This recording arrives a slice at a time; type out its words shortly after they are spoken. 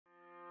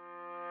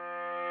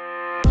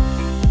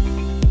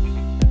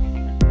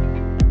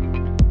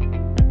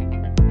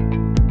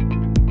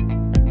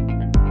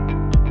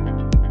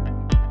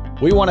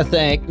We want to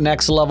thank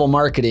Next Level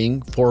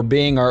Marketing for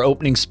being our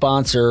opening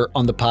sponsor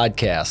on the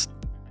podcast.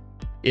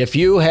 If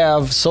you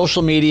have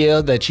social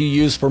media that you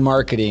use for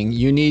marketing,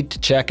 you need to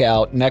check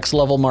out Next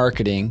Level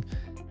Marketing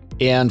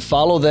and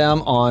follow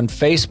them on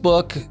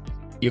Facebook.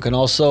 You can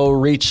also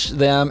reach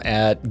them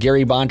at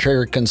Gary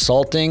Bontrager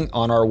Consulting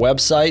on our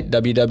website,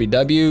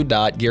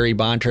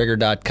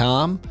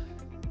 www.garybontrager.com.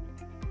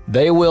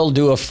 They will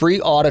do a free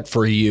audit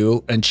for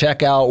you and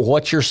check out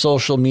what your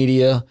social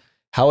media,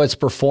 how it's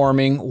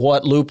performing,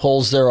 what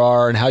loopholes there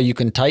are, and how you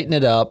can tighten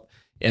it up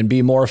and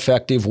be more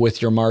effective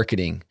with your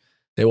marketing.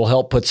 They will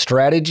help put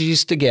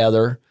strategies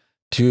together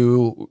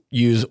to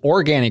use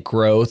organic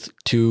growth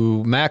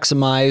to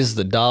maximize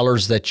the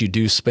dollars that you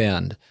do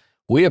spend.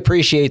 We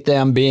appreciate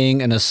them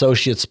being an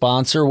associate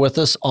sponsor with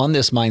us on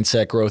this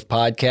Mindset Growth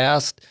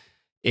podcast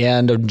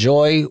and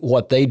enjoy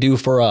what they do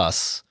for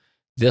us.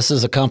 This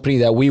is a company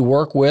that we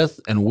work with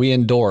and we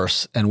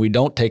endorse, and we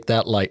don't take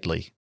that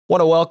lightly.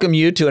 Want to welcome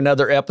you to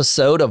another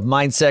episode of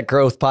Mindset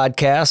Growth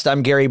Podcast.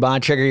 I'm Gary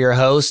Bontrager, your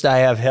host. I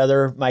have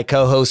Heather, my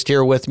co-host,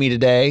 here with me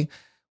today.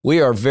 We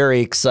are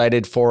very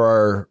excited for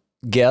our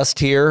guest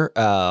here.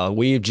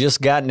 We've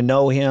just gotten to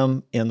know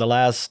him in the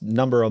last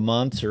number of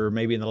months, or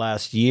maybe in the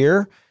last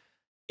year.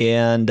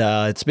 And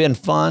it's been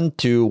fun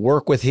to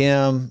work with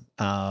him,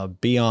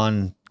 be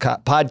on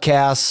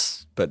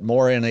podcasts, but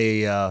more in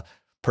a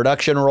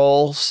production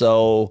role.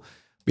 So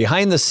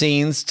behind the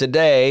scenes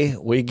today,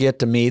 we get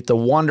to meet the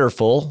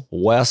wonderful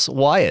Wes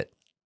Wyatt.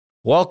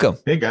 Welcome.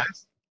 Hey,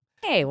 guys.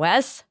 Hey,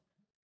 Wes.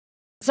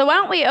 So why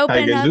don't we open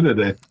How you guys doing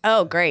today?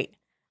 Oh, great.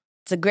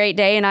 It's a great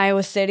day in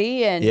Iowa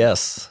City, and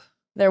Yes,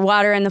 they're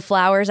watering the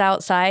flowers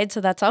outside,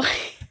 so that's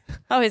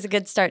always a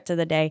good start to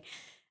the day.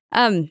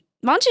 Why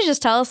don't you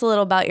just tell us a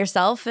little about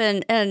yourself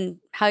and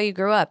how you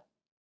grew up?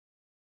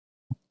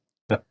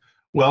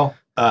 Well,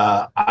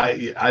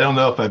 I don't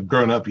know if I've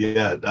grown up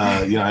yet.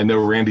 I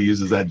know Randy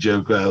uses that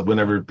joke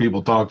whenever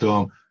people talk to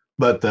him,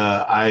 but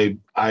I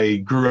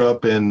grew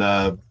up in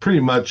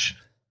pretty much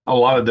a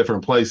lot of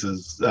different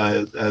places.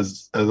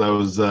 As I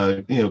was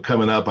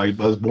coming up, I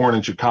was born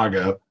in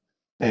Chicago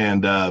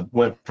and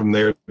went from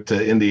there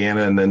to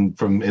Indiana, and then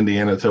from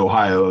Indiana to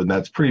Ohio, and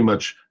that's pretty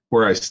much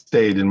where I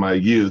stayed in my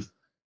youth.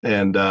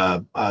 And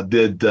I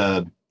did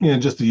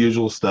just the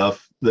usual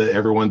stuff that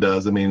everyone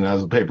does. I mean, I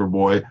was a paper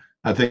boy.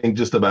 I think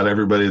just about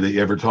everybody that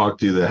you ever talk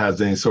to that has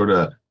any sort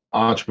of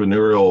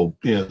entrepreneurial,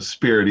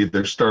 spirit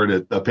either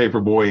started a paper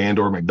boy and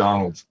or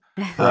McDonald's.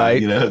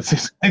 Right. It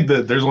seems like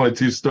that there's only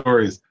two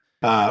stories,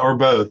 or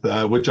both,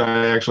 which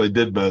I actually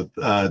did both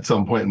at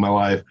some point in my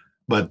life.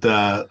 But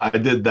I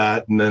did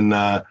that, and then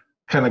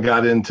kind of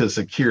got into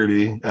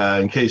security.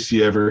 In case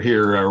you ever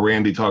hear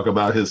Randy talk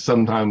about his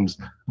sometimes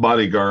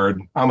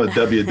bodyguard, I'm a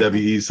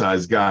WWE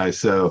size guy,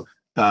 so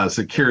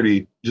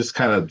security just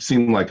kind of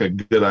seemed like a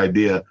good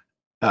idea.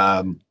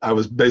 I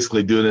was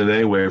basically doing it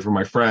anyway for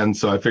my friends,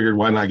 so I figured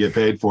why not get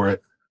paid for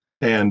it.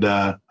 And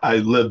I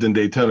lived in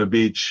Daytona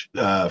Beach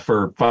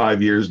for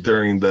 5 years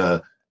during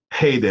the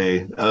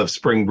heyday of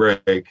spring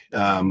break.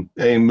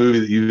 Any movie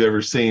that you've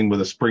ever seen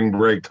with a spring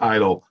break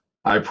title,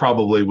 I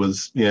probably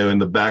was, in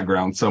the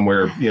background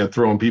somewhere,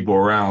 throwing people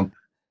around.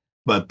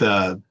 But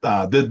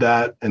did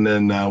that, and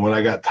then when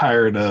I got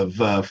tired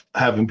of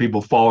having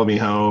people follow me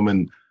home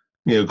and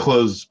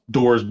close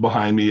doors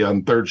behind me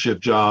on third shift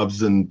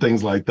jobs and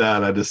things like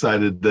that, I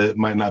decided that it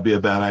might not be a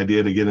bad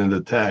idea to get into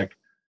tech.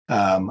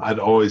 I'd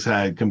always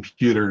had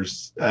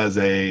computers as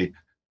a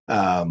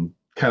kind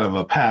of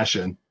a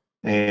passion,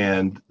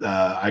 and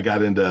I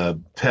got into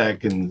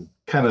tech and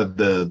kind of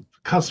the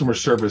customer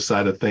service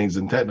side of things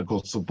and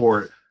technical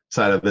support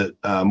side of it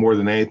more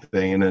than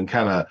anything, and then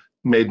kind of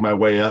made my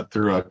way up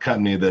through a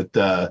company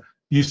that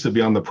used to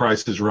be on The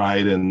Price is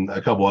Right and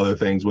a couple other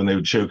things when they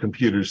would show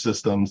computer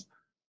systems,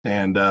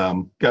 and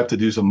got to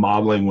do some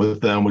modeling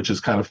with them, which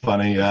is kind of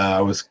funny. I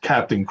was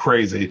Captain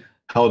Crazy,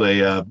 held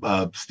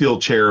a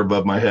steel chair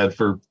above my head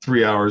for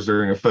 3 hours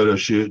during a photo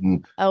shoot,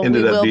 and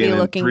ended up being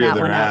in 3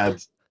 other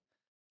ads.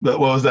 But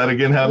what was that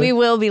again, Heather? We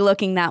will be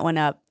looking that one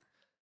up.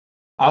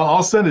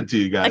 I'll send it to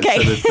you guys,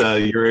 okay, so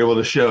that you're able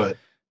to show it.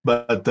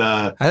 But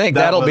I think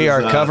that'll be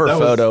our cover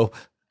photo.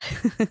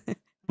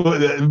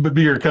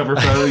 Be your cover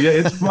photo. Yeah,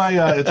 it's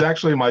my it's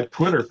actually my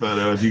Twitter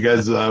photo. If you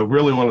guys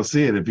really want to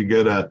see it, if you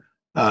go to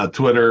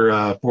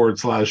Twitter /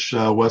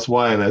 Wes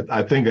Wyatt,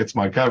 I think it's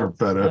my cover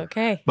photo.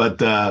 Okay.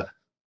 But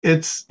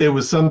it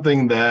was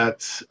something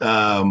that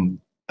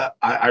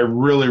I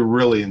really,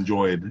 really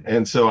enjoyed.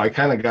 And so I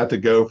kind of got to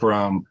go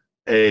from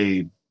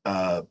a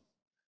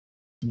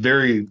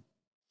very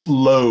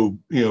low,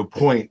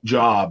 point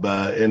job.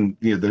 And,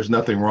 there's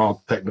nothing wrong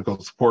with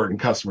technical support and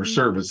customer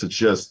service. It's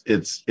just,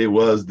 it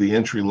was the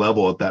entry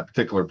level at that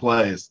particular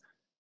place.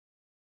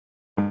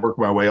 I worked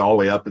my way all the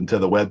way up into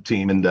the web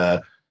team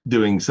and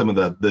doing some of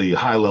the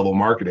high level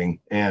marketing.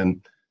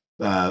 And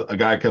a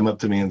guy come up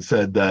to me and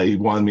said he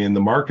wanted me in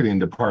the marketing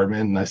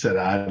department. And I said,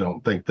 I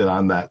don't think that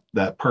I'm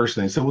that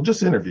person. He said, well,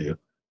 just interview.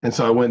 And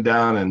so I went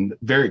down and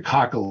very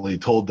cockily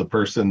told the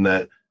person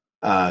that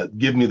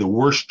give me the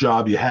worst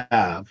job you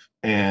have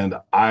and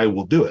I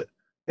will do it.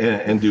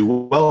 and do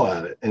well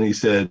at it. And he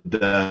said,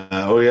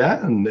 oh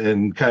yeah.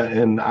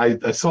 And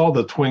I saw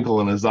the twinkle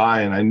in his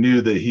eye, and I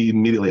knew that he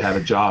immediately had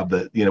a job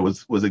that,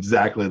 was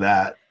exactly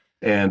that.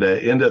 And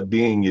ended up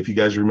being, if you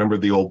guys remember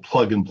the old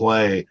plug and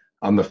play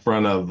on the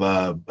front of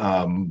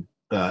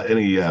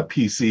any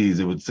PCs,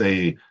 it would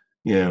say,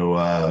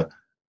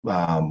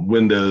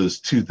 Windows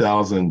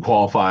 2000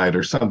 qualified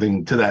or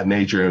something to that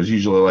nature. It was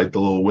usually like the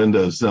little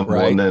Windows symbol.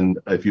 Right. And then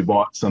if you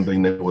bought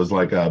something that was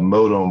like a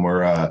modem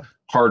or a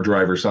hard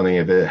drive or something,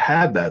 if it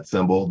had that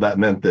symbol, that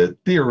meant that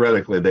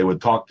theoretically they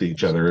would talk to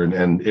each other,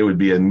 and it would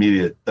be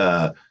immediate,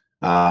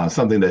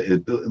 something that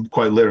it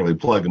quite literally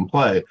plug and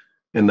play.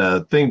 And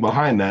the thing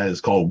behind that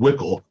is called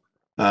WICL,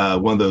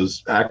 one of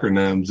those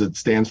acronyms. It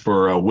stands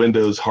for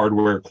Windows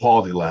Hardware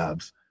Quality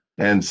Labs.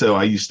 And so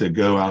I used to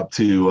go out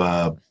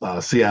to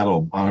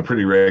Seattle on a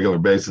pretty regular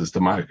basis to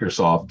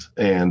Microsoft.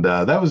 And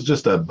that was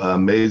just an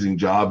amazing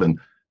job, and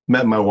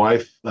met my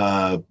wife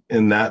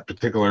in that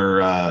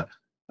particular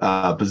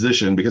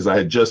position because I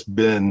had just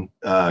been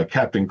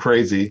Captain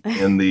Crazy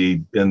in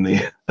the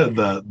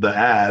the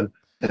ad.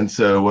 And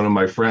so one of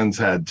my friends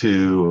had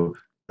to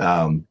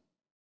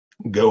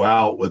go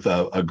out with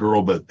a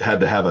girl, but had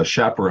to have a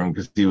chaperone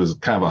because he was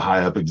kind of a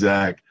high up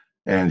exec.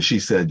 And she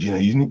said,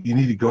 you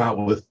need to go out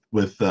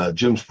with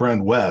Jim's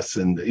friend Wes,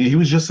 and he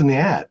was just in the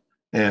ad.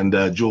 And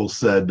Jules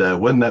said,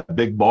 wasn't that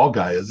big bald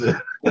guy, is it?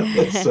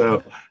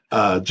 So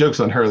jokes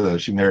on her, though.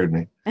 She married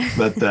me.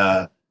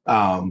 But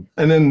and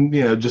then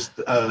just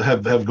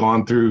have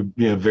gone through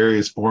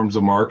various forms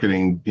of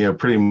marketing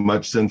pretty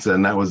much since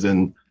then. That was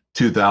in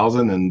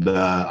 2000, and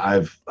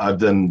I've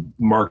done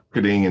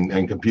marketing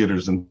and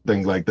computers and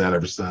things like that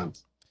ever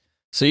since.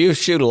 So you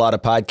shoot a lot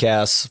of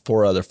podcasts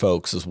for other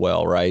folks as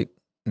well, right?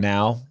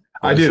 Now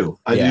I do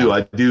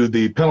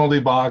the Penalty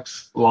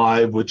Box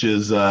Live, which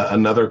is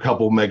another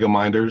couple mega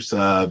minders.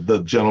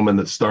 The gentleman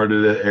that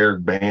started it,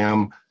 Eric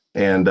Bam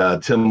and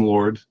Tim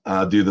Lord,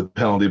 do the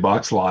Penalty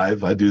Box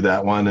Live. I do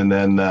that one, and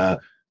then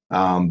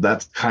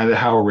that's kind of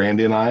how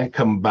Randy and I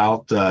come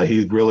about.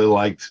 He really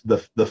liked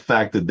the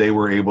fact that they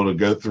were able to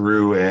go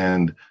through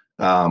and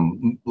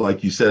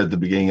like you said at the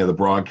beginning of the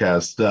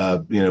broadcast,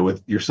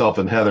 with yourself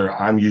and Heather,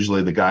 I'm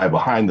usually the guy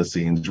behind the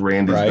scenes.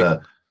 Randy's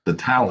right. the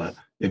talent,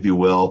 if you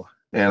will.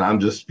 And I'm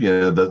just,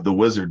 the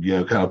wizard,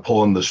 kind of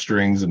pulling the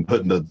strings and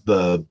putting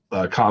the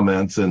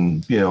comments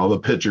and, all the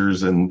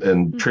pictures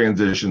and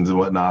transitions and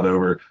whatnot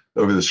over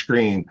the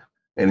screen.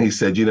 And he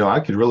said, I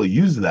could really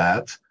use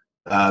that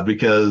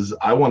because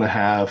I want to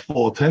have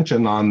full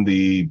attention on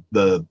the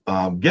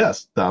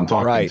guest that I'm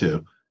talking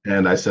to.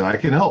 And I said, I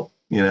can help,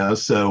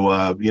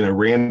 So,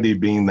 Randy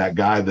being that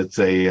guy that's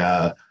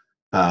a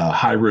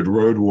hybrid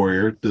road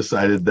warrior,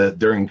 decided that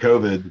during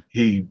COVID,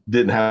 he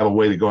didn't have a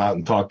way to go out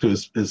and talk to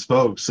his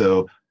folks.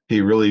 So he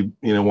really,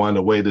 wanted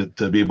a way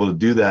to be able to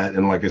do that.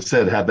 And like I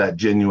said, have that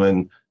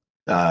genuine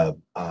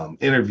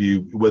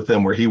interview with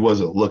them where he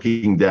wasn't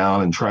looking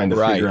down and trying to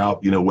figure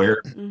out,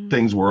 where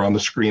things were on the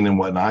screen and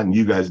whatnot. And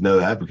you guys know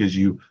that because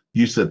you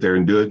sit there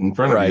and do it in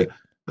front of you.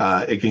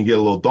 It can get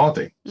a little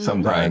daunting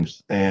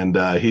sometimes. And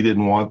he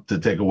didn't want to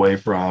take away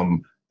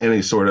from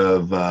any sort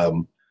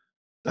of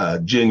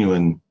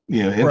genuine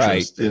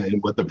interest in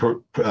what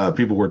the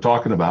people were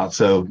talking about.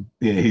 So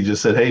he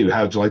just said, hey,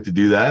 how'd you like to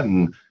do that?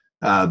 And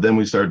then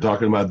we started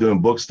talking about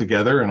doing books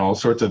together and all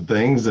sorts of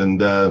things.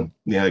 And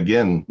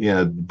again,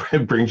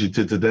 it brings you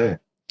to today.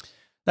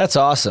 That's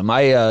awesome.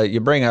 You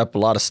bring up a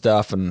lot of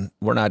stuff, and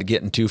we're not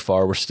getting too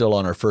far. We're still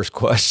on our first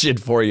question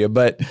for you,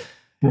 but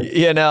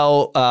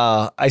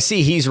I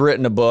see he's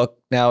written a book.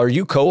 Now, are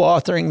you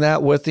co-authoring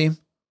that with him?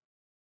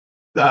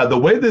 The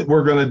way that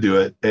we're going to do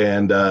it,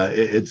 and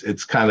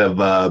it's kind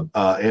of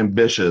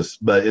ambitious,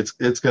 but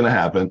it's going to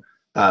happen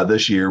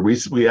this year.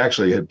 We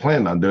actually had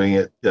planned on doing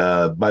it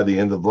by the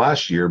end of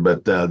last year,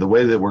 but the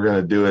way that we're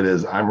going to do it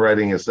is I'm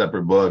writing a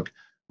separate book,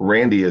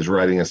 Randy is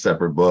writing a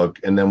separate book,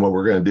 and then what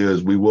we're going to do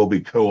is we will be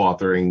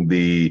co-authoring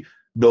the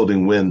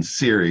Building Wins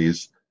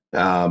series.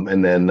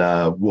 And then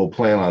we'll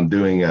plan on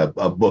doing a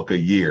book a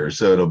year.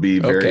 So it'll be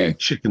very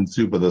chicken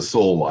soup of the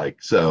soul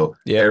like. So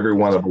every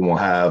one of them will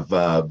have,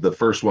 the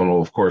first one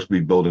will, of course, be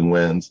Building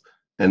Wins.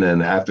 And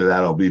then after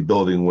that, it'll be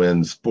Building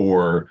Wins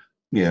for,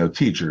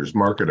 teachers,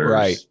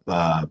 marketers,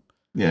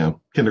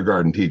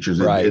 kindergarten teachers.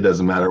 It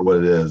doesn't matter what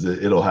it is.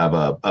 It'll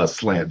have a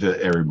slant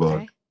to every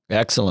book.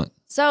 Excellent.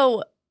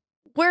 So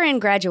we're in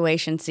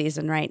graduation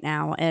season right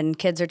now, and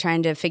kids are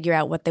trying to figure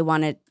out what they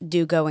want to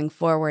do going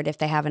forward if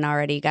they haven't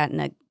already gotten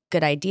a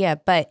good idea.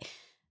 But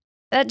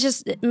that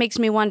just makes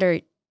me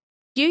wonder,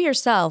 you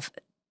yourself,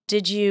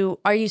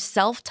 are you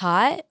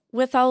self-taught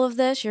with all of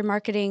this? Your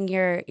marketing,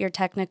 your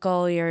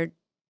technical, your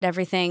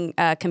everything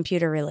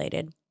computer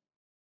related?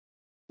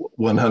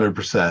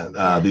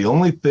 100%. The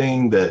only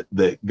thing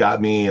that got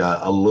me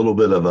a little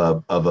bit of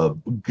a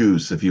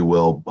goose, if you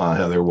will,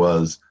 Heather,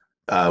 was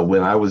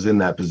when I was in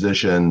that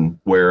position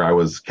where I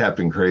was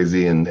Captain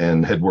Crazy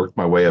and had worked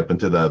my way up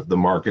into the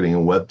marketing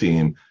and web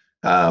team.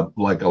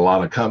 Like a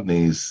lot of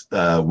companies,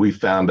 we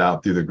found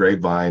out through the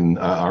grapevine,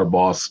 our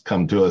boss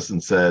come to us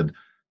and said,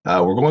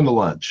 we're going to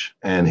lunch.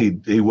 And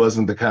he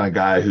wasn't the kind of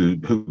guy who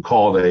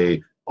called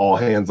a all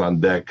hands on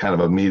deck kind of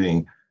a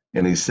meeting.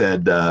 And he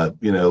said,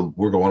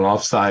 we're going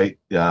off site.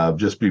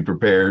 Just be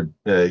prepared.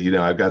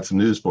 I've got some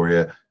news for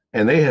you.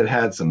 And they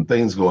had some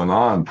things going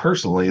on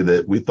personally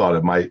that we thought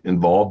it might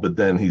involve. But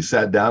then he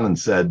sat down and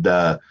said,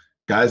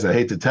 guys, I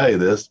hate to tell you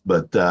this,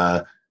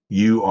 but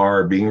you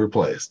are being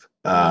replaced.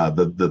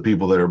 The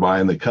people that are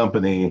buying the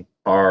company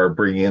are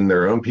bringing in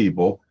their own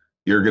people.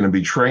 You're going to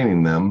be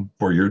training them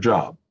for your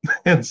job.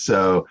 And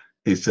so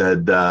he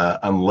said,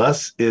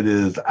 unless it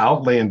is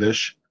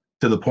outlandish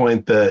to the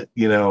point that,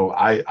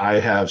 I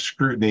have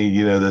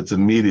scrutiny, that's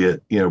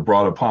immediate,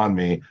 brought upon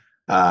me.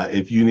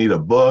 If you need a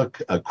book,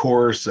 a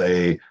course,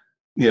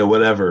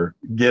 whatever,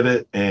 get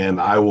it,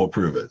 and I will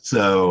prove it.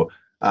 So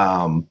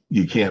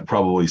you can't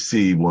probably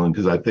see one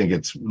because I think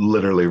it's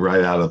literally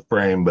right out of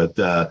frame,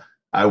 but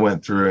I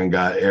went through and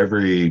got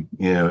every,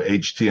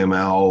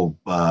 HTML,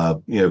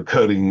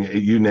 coding,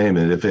 you name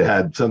it. If it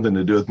had something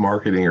to do with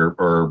marketing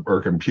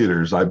or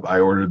computers, I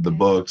ordered the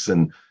books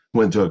and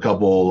went to a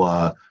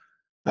couple,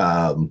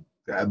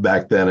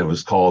 back then it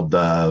was called,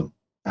 I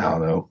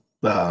don't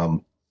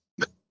know,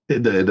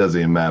 it doesn't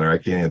even matter. I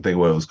can't even think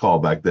what it was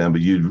called back then,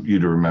 but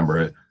you'd remember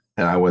it.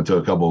 And I went to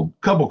a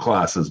couple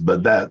classes,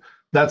 but that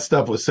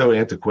stuff was so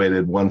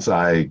antiquated once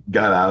I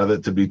got out of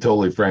it, to be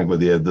totally frank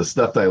with you. The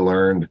stuff that I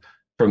learned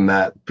from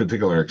that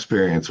particular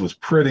experience was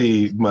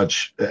pretty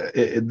much,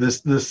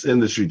 this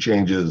industry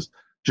changes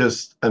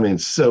just,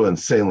 so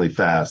insanely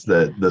fast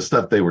that the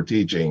stuff they were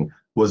teaching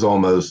was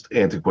almost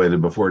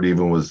antiquated before it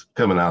even was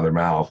coming out of their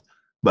mouth.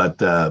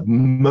 But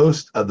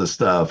most of the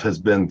stuff has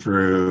been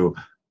through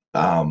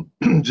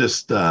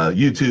just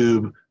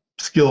YouTube,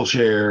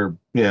 Skillshare,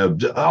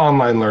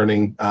 online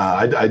learning.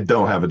 I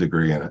don't have a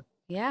degree in it.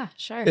 Yeah,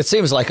 sure. It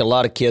seems like a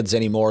lot of kids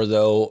anymore,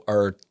 though,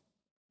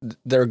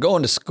 they're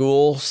going to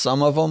school,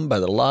 some of them,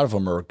 but a lot of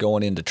them are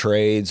going into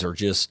trades or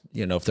just,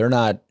 if they're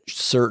not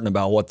certain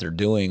about what they're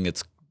doing,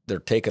 they're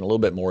taking a little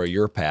bit more of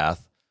your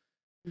path.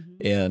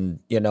 Mm-hmm.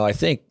 And, I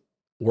think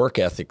work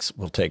ethics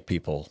will take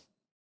people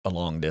a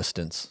long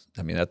distance.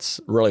 That's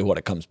really what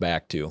it comes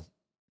back to.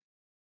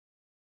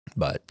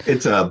 But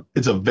it's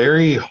a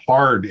very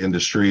hard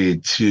industry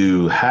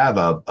to have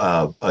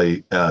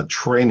a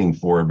training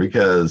for,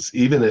 because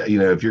even,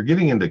 if you're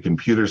getting into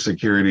computer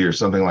security or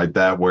something like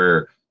that,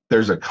 where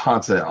there's a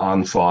constant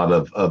onslaught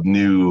of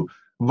new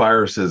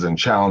viruses and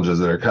challenges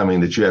that are coming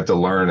that you have to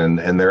learn,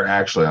 and they're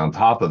actually on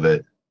top of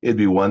it, it'd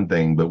be one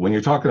thing. But when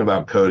you're talking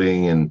about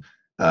coding and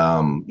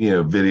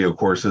video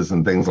courses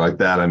and things like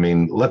that,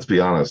 let's be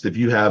honest, if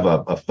you have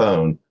a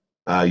phone,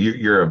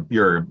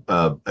 you're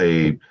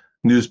a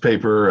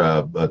newspaper,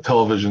 a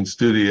television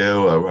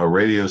studio, a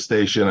radio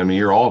station.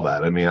 You're all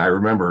that. I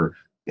remember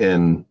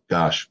in,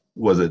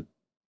 was it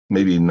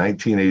maybe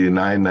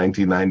 1989,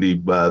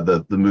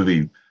 1990, the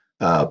movie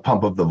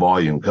Pump Up the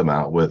Volume come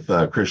out with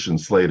Christian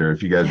Slater,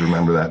 if you guys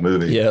remember that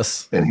movie.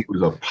 Yes. And he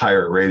was a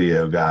pirate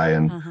radio guy.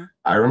 And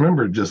I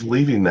remember just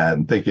leaving that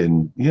and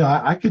thinking,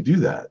 I could do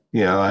that.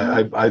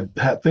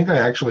 I think I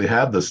actually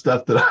have the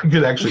stuff that I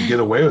could actually get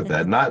away with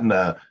that, not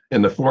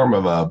in the form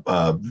of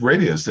a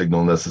radio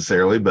signal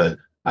necessarily, but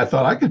I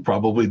thought I could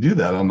probably do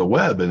that on the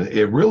web. And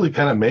it really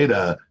kind of made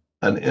an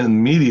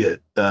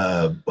immediate,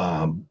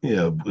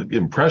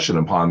 impression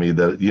upon me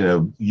that,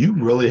 you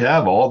really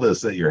have all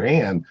this at your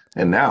hand.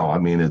 And now,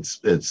 it's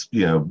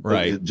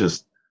right. It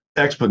just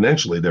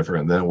exponentially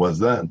different than it was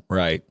then.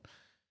 Right.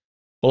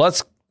 Well,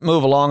 let's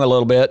move along a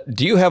little bit.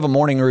 Do you have a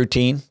morning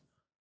routine?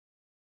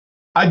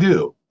 I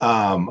do.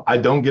 I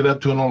don't get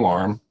up to an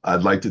alarm.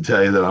 I'd like to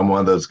tell you that I'm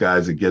one of those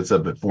guys that gets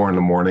up at 4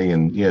 a.m.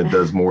 and,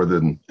 does more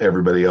than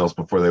everybody else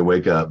before they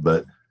wake up.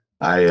 But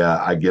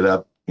I get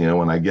up,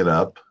 when I get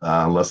up,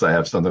 unless I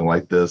have something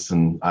like this,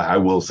 and I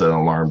will set an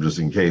alarm just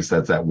in case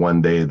that's that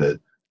one day that,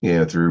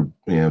 through,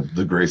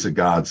 the grace of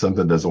God,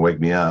 something doesn't wake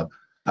me up.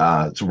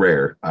 It's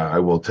rare. I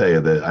will tell you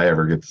that I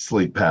ever get to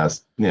sleep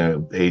past,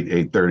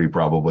 8:30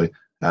 probably,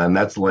 and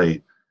that's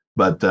late.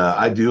 But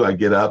I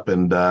get up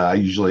and I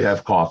usually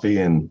have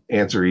coffee and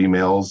answer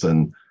emails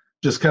and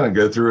just kind of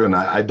go through. And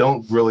I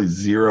don't really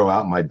zero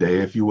out my day,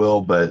 if you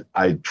will, but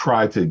I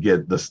try to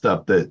get the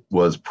stuff that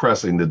was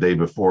pressing the day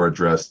before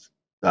addressed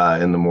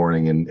in the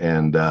morning.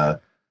 And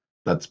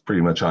that's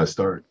pretty much how I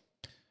start.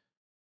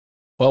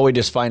 Well, we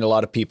just find a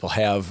lot of people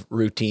have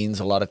routines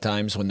a lot of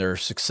times when they're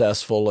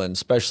successful, and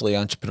especially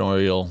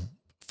entrepreneurial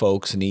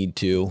folks need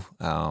to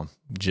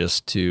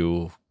just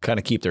to kind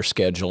of keep their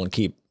schedule and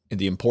keep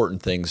the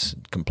important things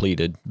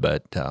completed.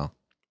 But did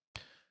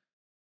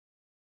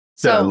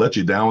I let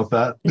you down with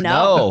that?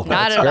 No,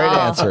 that's a great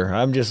answer.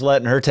 I'm just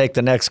letting her take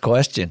the next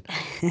question.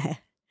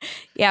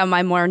 Yeah,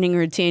 my morning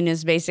routine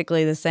is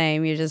basically the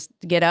same. You just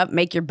get up,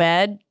 make your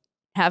bed,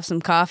 have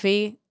some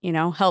coffee,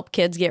 help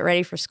kids get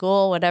ready for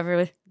school,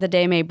 whatever the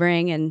day may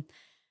bring.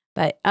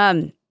 But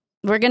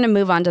we're going to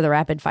move on to the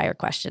rapid fire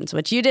questions,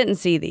 which you didn't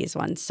see these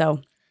ones.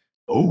 So,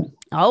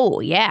 oh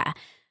yeah,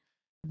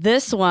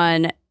 this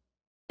one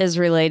is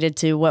related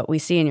to what we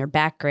see in your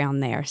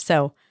background there.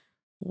 So,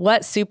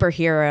 what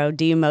superhero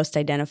do you most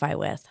identify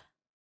with?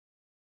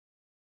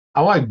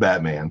 I like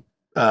Batman.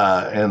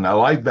 And I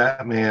like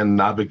Batman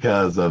not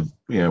because of,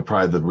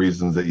 probably the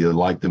reasons that you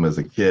liked him as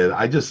a kid.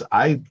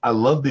 I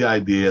love the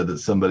idea that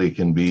somebody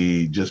can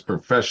be just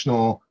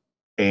professional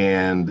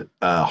and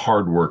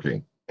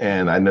hardworking.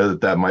 And I know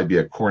that that might be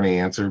a corny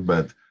answer,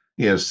 but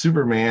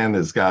Superman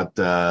has got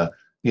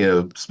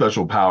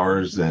special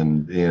powers,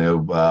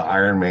 and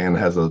Iron Man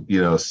has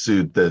a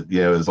suit that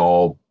is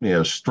all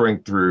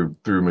strength through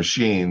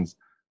machines.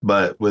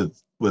 But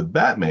with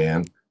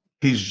Batman,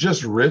 he's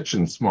just rich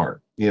and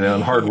smart,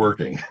 and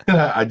hardworking.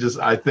 I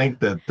think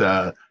that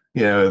that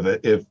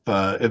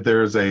if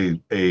there's a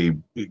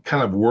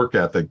kind of work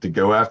ethic to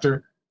go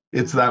after,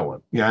 it's that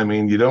one. Yeah, I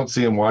mean, you don't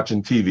see him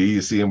watching TV,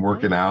 you see him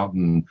working out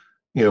and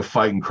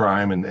fighting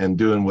crime and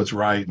doing what's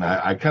right, and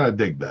I kind of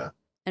dig that.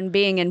 And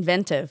being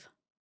inventive.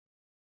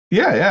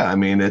 Yeah. I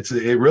mean, it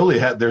really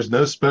there's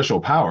no special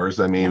powers.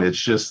 I mean, Nope.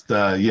 it's just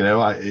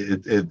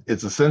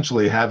it's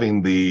essentially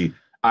having the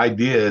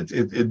idea.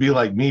 It'd be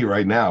like me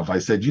right now if I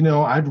said,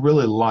 I'd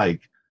really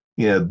like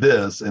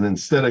this, and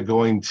instead of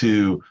going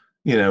to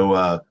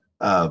a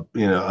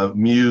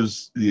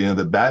muse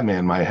that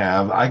Batman might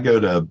have, I go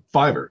to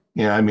Fiverr.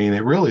 I mean,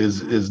 it really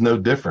is no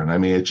different. I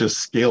mean, it's just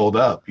scaled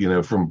up,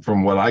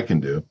 from what I can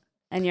do.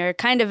 And you're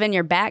kind of in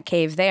your bat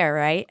cave there,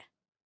 right?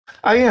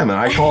 I am, and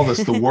I call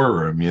this the war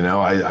room.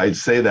 I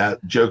say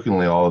that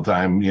jokingly all the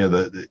time,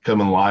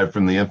 coming live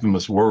from the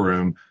infamous war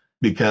room,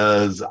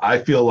 because I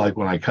feel like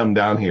when I come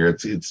down here,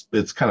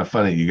 it's kind of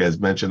funny. You guys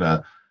mentioned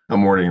a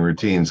morning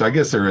routine, so I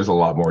guess there is a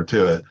lot more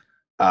to it.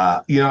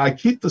 I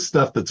keep the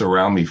stuff that's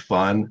around me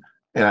fun,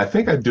 and I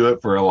think I do it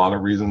for a lot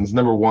of reasons.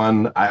 Number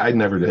one, I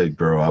never did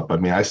grow up. I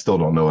mean, I still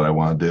don't know what I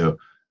want to do,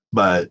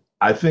 but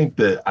I think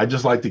that I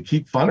just like to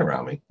keep fun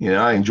around me.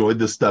 I enjoyed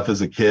this stuff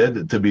as a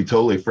kid. To be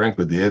totally frank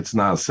with you, it's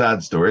not a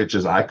sad story. It's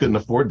just I couldn't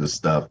afford this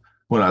stuff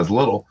when I was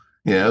little.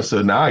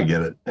 So now I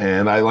get it,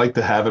 and I like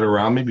to have it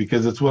around me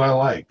because it's what I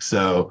like.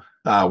 So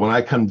when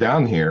I come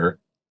down here,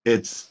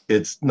 it's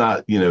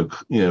not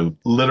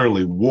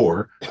literally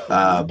war,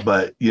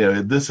 but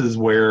this is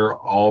where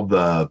all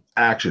the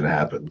action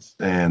happens,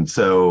 and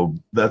so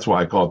that's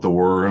why I call it the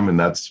war room, and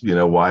that's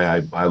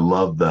why I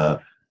love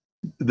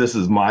this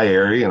is my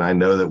area, and I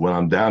know that when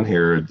I'm down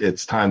here,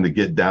 it's time to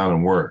get down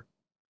and work.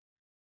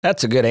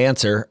 That's a good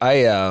answer.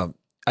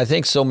 I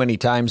think so many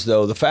times,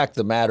 though, the fact of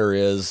the matter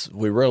is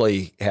we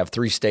really have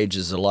 3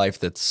 stages of life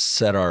that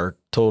set our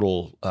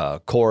total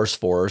course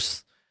for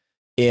us.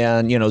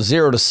 And,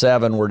 0 to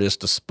 7, we're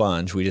just a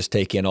sponge. We just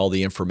take in all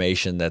the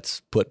information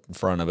that's put in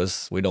front of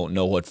us. We don't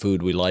know what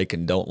food we like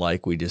and don't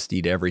like. We just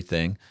eat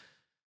everything.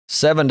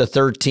 7 to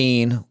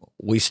 13,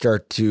 we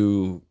start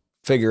to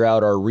figure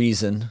out our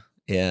reason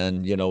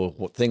and,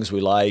 what things we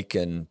like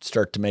and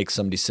start to make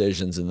some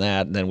decisions in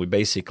that. And then we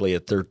basically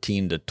at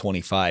 13 to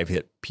 25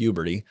 hit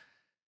puberty.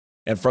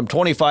 And from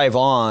 25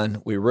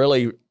 on, we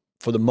really,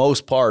 for the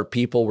most part,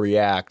 people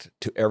react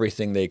to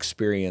everything they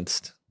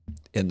experienced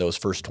in those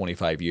first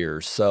 25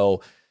 years.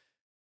 So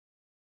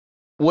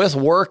with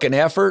work and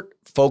effort,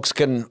 folks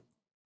can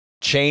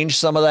change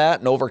some of that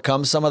and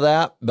overcome some of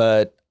that.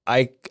 But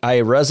I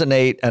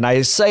resonate, and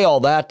I say all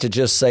that to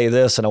just say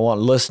this, and I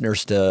want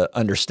listeners to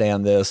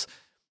understand this.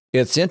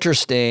 It's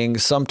interesting,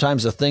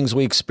 sometimes the things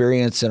we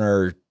experience in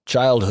our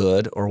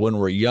childhood or when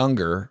we're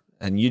younger,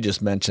 and you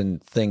just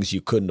mentioned things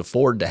you couldn't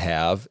afford to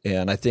have,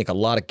 and I think a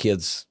lot of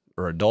kids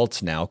or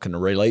adults now can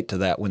relate to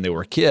that when they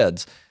were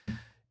kids.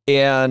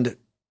 And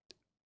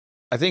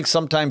I think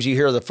sometimes you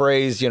hear the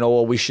phrase,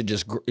 well, we should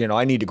just,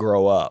 I need to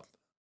grow up.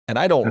 And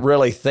I don't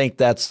really think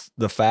that's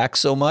the fact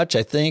so much.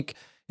 I think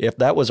if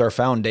that was our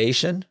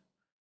foundation,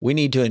 we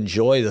need to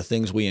enjoy the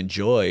things we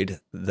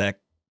enjoyed that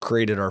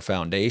created our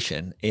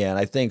foundation. And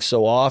I think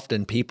so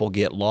often people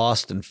get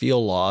lost and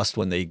feel lost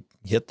when they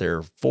hit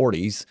their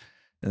 40s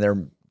and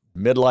their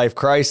midlife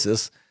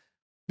crisis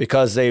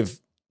because they've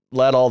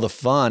let all the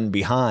fun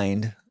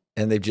behind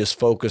and they've just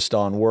focused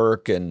on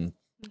work and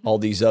all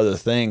these other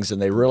things,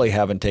 and they really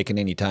haven't taken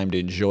any time to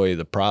enjoy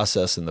the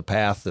process and the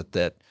path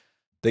that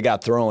they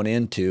got thrown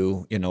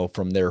into,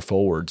 from there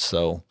forward.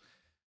 So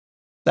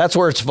that's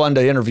where it's fun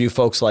to interview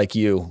folks like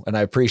you, and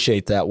I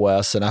appreciate that,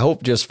 Wes. And I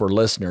hope just for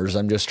listeners,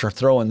 I'm just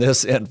throwing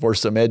this in for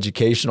some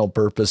educational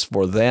purpose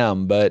for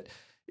them, but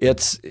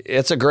it's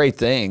a great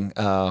thing,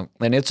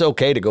 and it's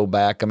okay to go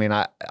back. I mean,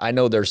 I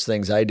know there's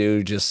things I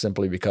do just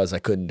simply because I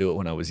couldn't do it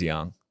when I was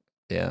young,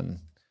 and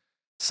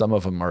some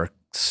of them are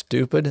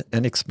stupid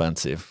and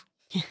expensive,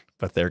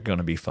 but they're going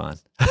to be fun.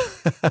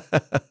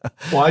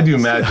 Well, I do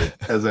magic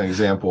as an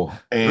example,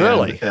 and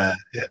really,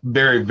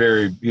 very,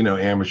 very,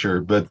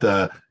 amateur.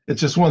 But it's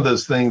just one of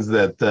those things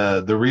that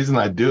the reason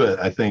I do it,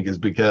 I think, is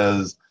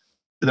because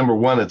number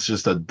one, it's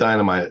just a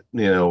dynamite,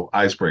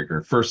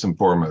 icebreaker first and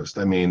foremost.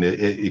 I mean,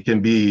 it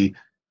can be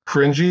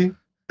cringy,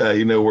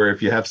 where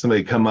if you have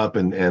somebody come up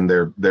and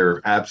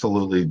they're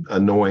absolutely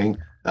annoying,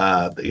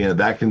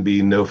 that can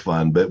be no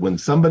fun. But when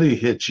somebody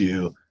hits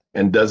you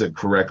and does it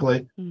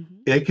correctly,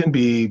 it can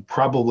be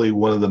probably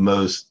one of the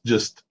most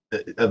just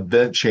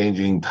event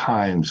changing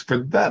times for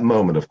that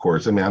moment. Of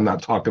course, I mean, I'm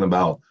not talking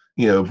about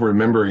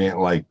remembering it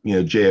like,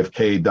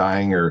 JFK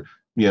dying or,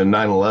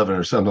 9/11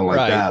 or something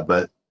like that.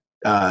 But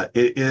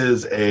it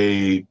is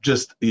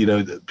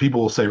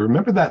people will say,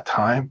 remember that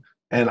time?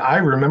 And I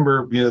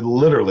remember,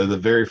 literally the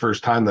very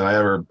first time that I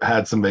ever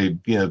had somebody,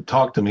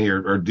 talk to me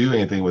or do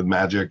anything with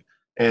magic.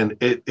 And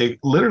it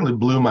literally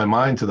blew my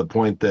mind to the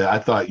point that I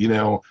thought,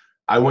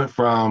 I went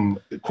from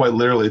quite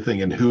literally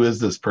thinking, who is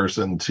this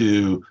person,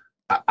 to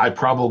I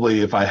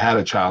probably, if I had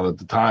a child at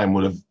the time,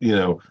 would have,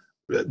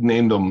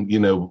 named them,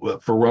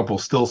 for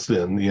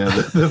Rumpelstiltskin,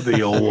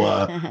 the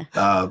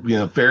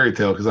old, fairy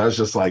tale. Cause I was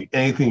just like,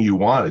 anything you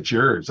want, it's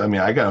yours. I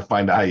mean, I got to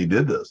find out how you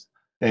did this.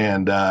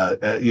 And,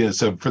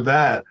 so for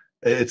that,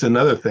 it's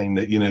another thing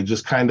that,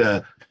 just kind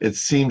of, it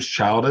seems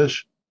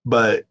childish,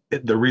 but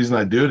the reason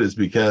I do it is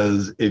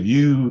because if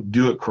you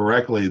do it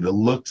correctly, the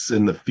looks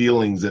and the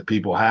feelings that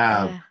people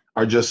have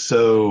are just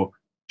so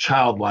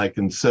childlike,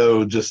 and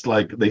so just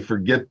like they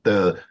forget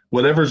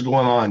whatever's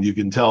going on. You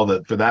can tell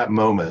that for that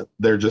moment,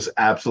 they're just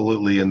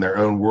absolutely in their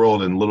own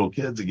world and little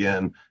kids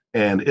again.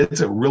 And it's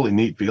a really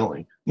neat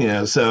feeling,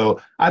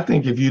 so I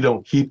think if you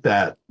don't keep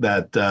that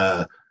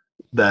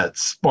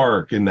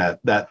spark and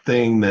that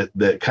thing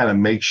that kind of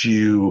makes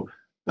you,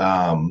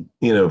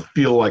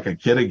 feel like a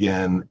kid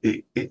again,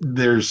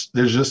 there's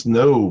just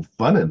no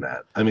fun in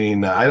that. I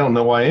mean, I don't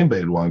know why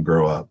anybody would want to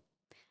grow up.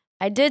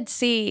 I did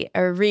see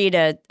or read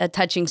a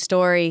touching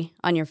story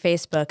on your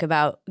Facebook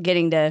about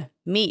getting to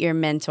meet your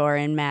mentor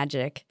in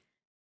magic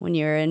when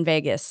you were in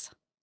Vegas.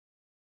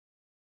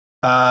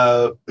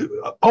 Yeah.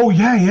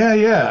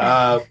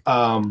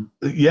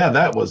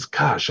 That was,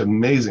 gosh,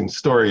 amazing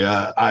story.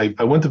 I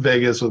went to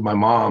Vegas with my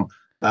mom,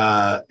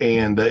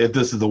 and if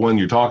this is the one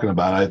you're talking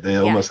about, it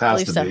almost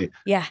has to be.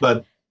 Yeah.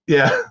 But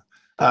yeah.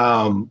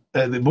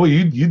 Boy,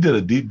 you did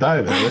a deep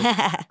dive in it.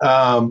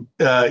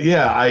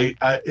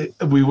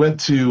 We went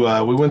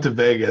to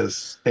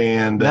Vegas,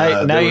 and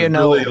now you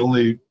know.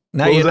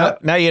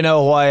 Now you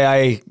know why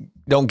I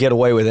don't get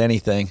away with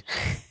anything.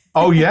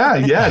 Oh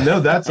yeah, no,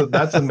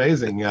 that's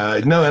amazing.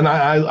 No, and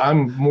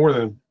I'm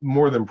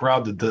more than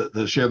proud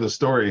to share the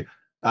story.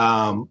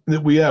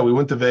 We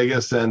went to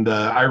Vegas, and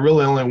I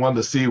really only wanted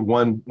to see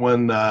one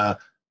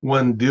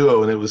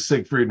duo, and it was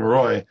Siegfried and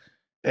Roy.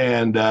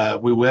 And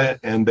we went,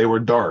 and they were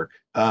dark,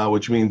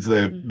 which means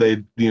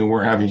they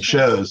weren't having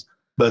shows.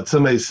 But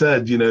somebody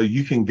said,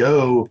 you can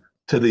go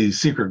to the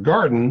secret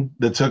garden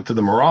that took to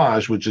the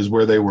Mirage, which is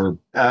where they were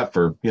at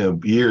for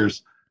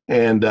years,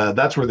 and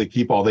that's where they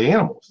keep all the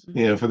animals,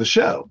 for the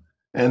show.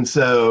 And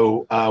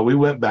so we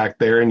went back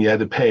there, and you had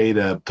to pay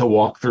to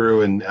walk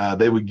through, and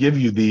they would give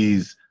you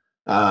these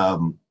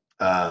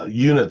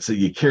units that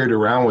you carried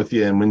around with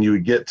you, and when you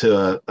would get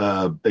to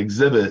a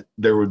exhibit,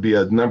 there would be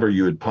a number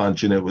you would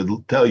punch, and it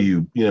would tell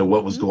you,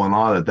 what was going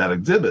on at that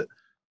exhibit.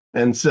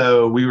 And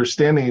so we were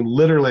standing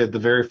literally at the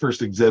very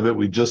first exhibit.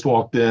 We just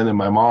walked in, and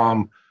my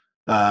mom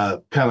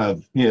kind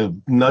of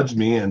nudged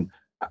me, and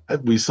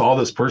we saw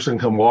this person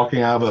come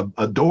walking out of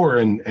a door,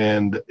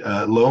 and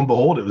lo and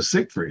behold, it was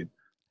Siegfried.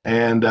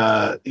 And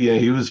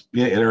he was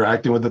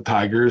interacting with the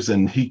tigers,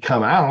 and he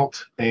come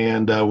out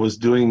and was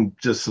doing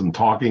just some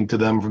talking to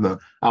them from the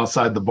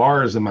outside the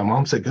bars. And my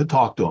mom said, "Go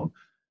talk to him."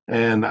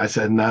 And I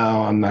said,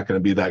 "No, I'm not going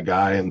to be that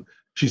guy." And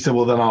she said,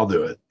 "Well, then I'll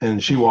do it."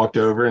 And she walked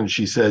over, and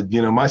she said,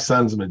 "My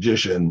son's a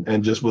magician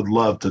and just would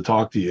love to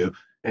talk to you."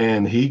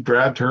 And he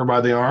grabbed her by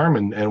the arm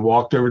and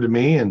walked over to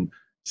me and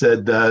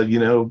said,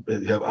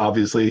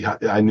 obviously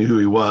I knew who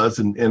he was,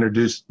 and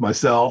introduced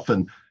myself.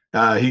 And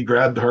he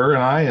grabbed her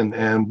and I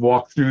and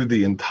walked through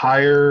the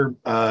entire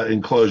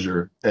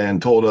enclosure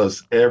and told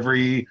us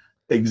every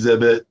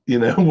exhibit,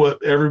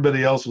 what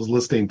everybody else was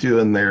listening to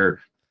in their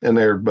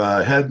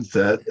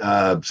headset.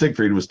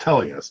 Siegfried was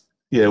telling us,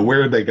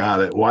 where they got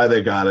it, why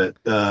they got it.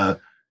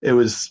 It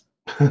was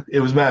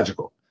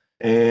magical.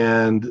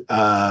 And,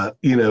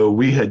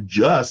 we had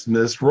just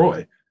missed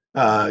Roy.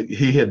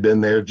 He had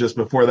been there just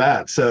before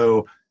that.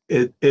 So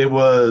it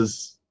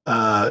was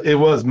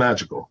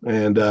magical.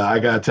 And I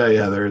got to tell you,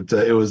 Heather,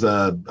 it was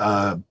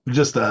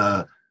just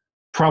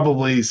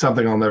probably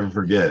something I'll never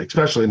forget,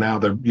 especially now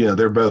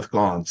they're both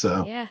gone.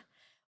 So yeah.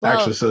 Well,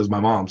 actually, so is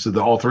my mom. So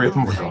all three of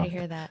them were gone. Sorry to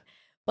hear that.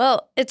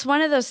 Well, it's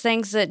one of those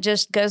things that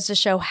just goes to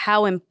show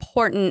how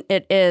important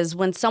it is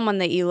when someone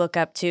that you look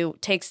up to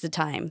takes the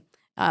time.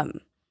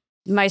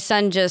 My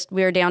son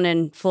we were down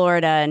in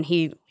Florida, and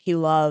he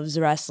loves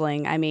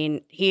wrestling. I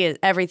mean,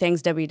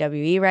 everything's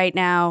WWE right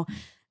now.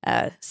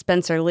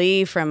 Spencer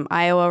Lee from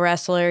Iowa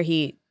Wrestler,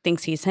 he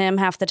thinks he's him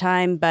half the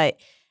time, but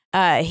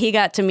he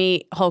got to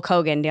meet Hulk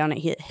Hogan down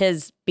at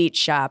his beach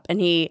shop, and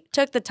he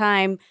took the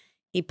time.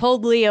 He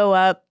pulled Leo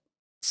up,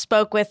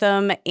 spoke with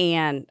him,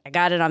 and I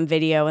got it on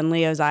video, and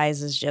Leo's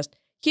eyes is just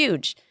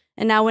huge.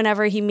 And now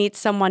whenever he meets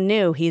someone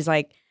new, he's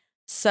like,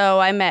 "So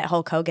I met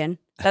Hulk Hogan."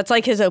 That's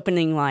like his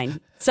opening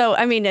line. So,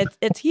 I mean,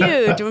 it's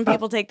huge when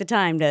people take the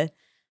time to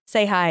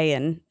say hi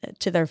and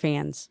to their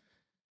fans.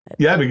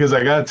 Yeah, because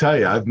I got to tell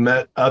you, I've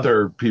met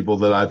other people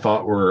that I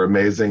thought were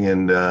amazing,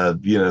 and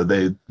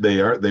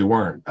they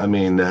weren't. I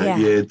mean,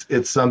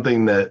 it's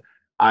something that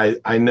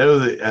I know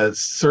that at a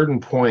certain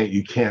point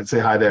you can't say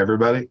hi to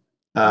everybody.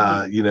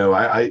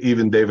 I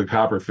even David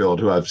Copperfield,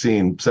 who I've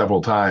seen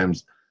several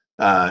times,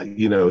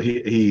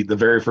 he the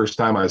very first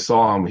time I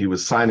saw him, he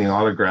was signing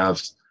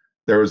autographs.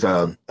 There was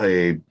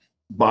a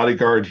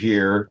bodyguard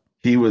here.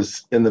 He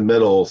was in the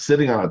middle,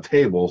 sitting on a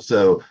table.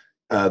 So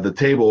the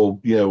table,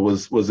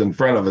 was in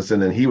front of us,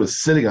 and then he was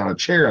sitting on a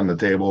chair on the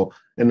table,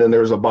 and then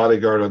there was a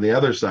bodyguard on the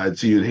other side.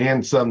 So you'd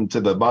hand something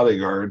to the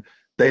bodyguard,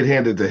 they'd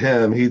hand it to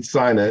him, he'd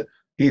sign it,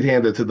 he'd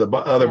hand it to the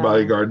other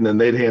bodyguard, and then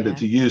they'd hand it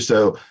to you.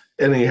 So,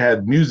 and he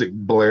had music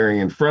blaring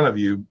in front of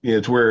you,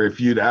 to where if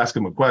you'd ask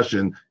him a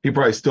question, he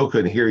probably still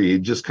couldn't hear you.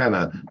 He'd just kind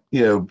of,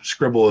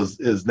 scribble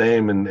his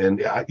name,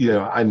 and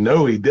I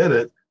know he did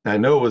it. I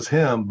know it was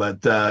him,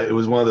 but it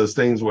was one of those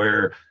things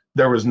where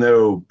there was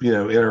no,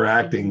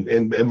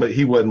 interacting, but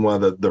he wasn't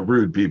one of the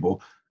rude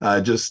people.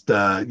 You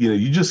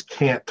just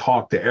can't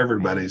talk to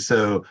everybody.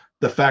 So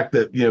the fact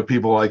that,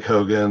 people like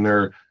Hogan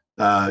or,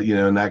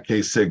 in that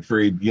case,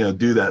 Siegfried,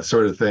 do that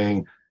sort of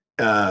thing.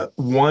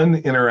 One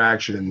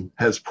interaction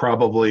has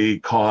probably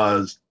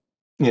caused,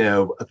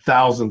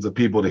 thousands of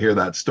people to hear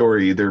that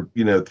story, either,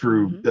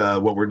 through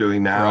what we're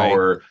doing now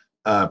or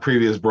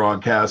previous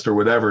broadcast or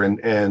whatever.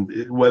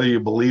 And whether you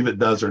believe it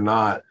does or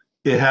not,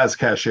 it has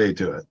cachet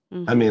to it.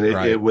 I mean,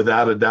 it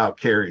without a doubt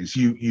carries.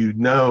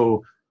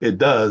 It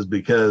does,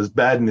 because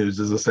bad news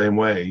is the same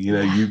way.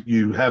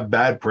 You have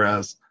bad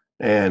press,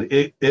 and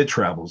it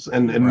travels,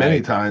 and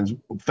many times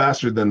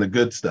faster than the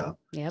good stuff.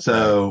 Yep.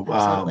 So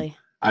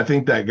I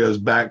think that goes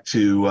back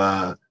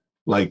to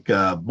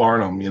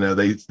Barnum.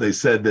 They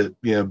said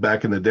that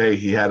back in the day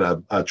he had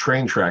a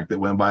train track that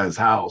went by his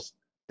house,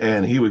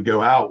 and he would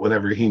go out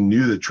whenever he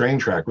knew the train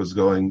track was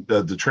going,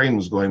 the train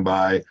was going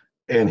by,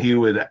 and he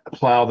would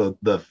plow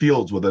the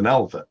fields with an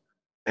elephant.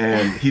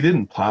 And he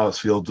didn't plow his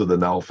fields with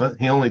an elephant.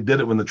 He only did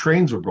it when the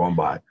trains were going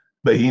by.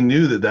 But he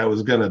knew that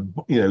was going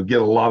to,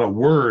 get a lot of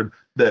word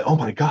that, oh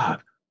my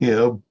God,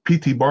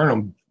 P.T.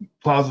 Barnum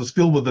plows his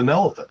field with an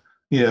elephant.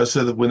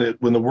 So that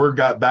when the word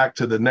got back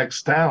to the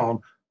next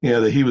town,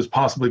 that he was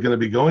possibly going to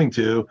be going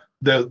to,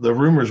 the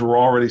rumors were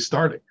already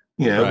starting.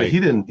 But he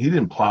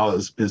didn't plow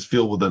his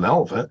field with an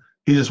elephant.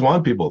 He just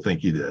wanted people to think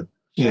he did.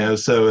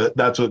 So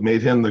that's what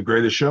made him the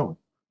greatest showman.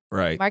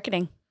 Right.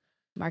 Marketing.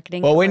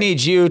 Well, we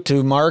need you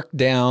to mark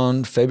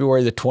down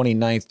February the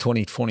 29th,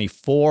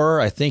 2024.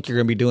 I think you're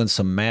going to be doing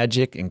some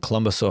magic in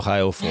Columbus,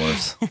 Ohio for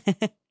us.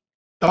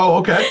 Oh,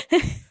 okay.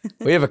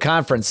 We have a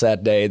conference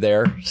that day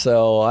there.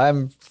 So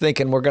I'm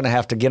thinking we're going to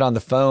have to get on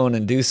the phone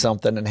and do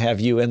something and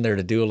have you in there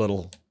to do a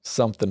little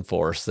something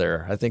for us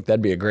there. I think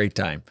that'd be a great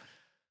time.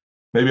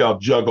 Maybe I'll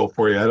juggle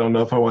for you. I don't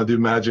know if I want to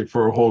do magic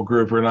for a whole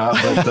group or not,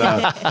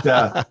 but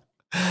yeah.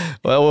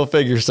 Well, we'll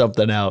figure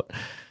something out.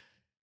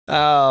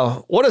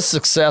 What does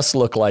success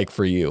look like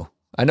for you?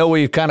 I know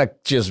we've kind of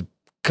just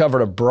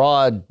covered a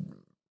broad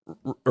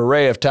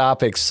array of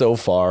topics so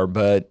far,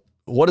 but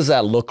what does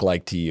that look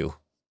like to you?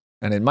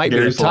 And it might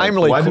be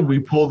timely. Why did we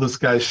pull this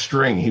guy's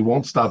string? He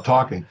won't stop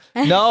talking.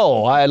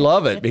 No, I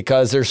love it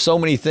because there's so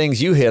many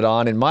things you hit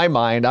on. In my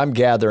mind, I'm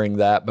gathering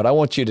that, but I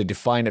want you to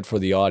define it for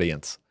the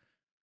audience.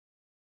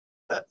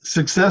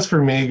 Success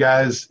for me,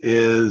 guys,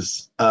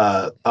 is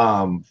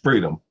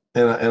freedom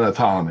and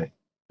autonomy.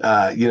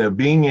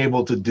 Being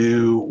able to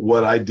do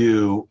what I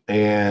do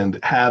and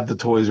have the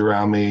toys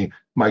around me.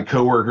 My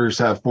coworkers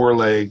have 4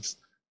 legs.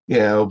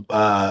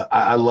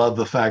 I love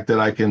the fact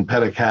that I can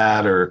pet a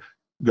cat or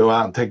go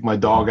out and take my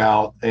dog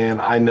out. And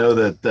I know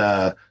that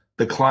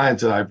the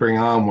clients that I bring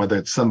on, whether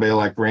it's somebody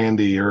like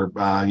Randy or,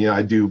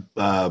 I do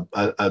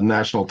a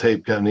national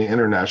tape company,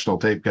 international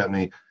tape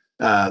company,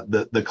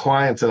 the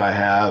clients that I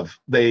have,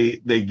 they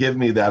give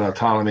me that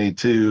autonomy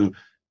to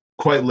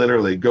quite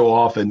literally go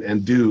off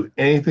and do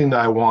anything that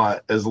I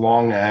want, as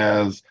long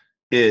as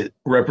it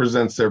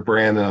represents their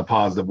brand in a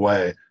positive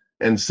way.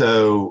 And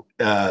so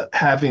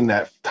having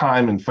that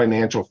time and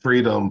financial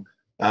freedom,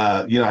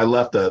 I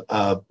left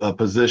a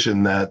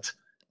position that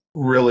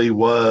really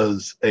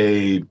was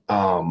a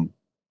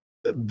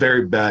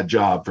very bad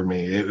job for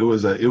me. It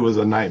was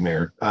a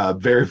nightmare,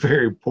 very,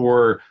 very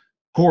poor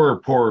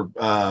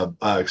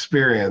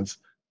experience,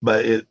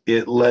 but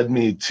it led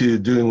me to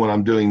doing what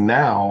I'm doing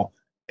now.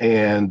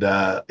 And,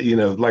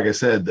 like I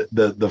said,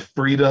 the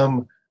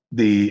freedom,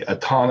 the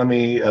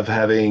autonomy of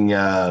having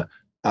the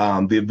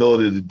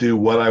ability to do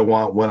what I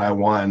want, when I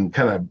want, and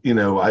kind of,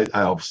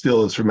 I'll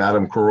steal this from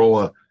Adam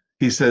Carolla.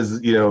 He says,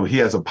 he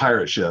has a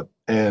pirate ship.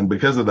 And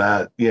because of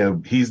that,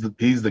 he's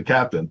the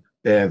captain.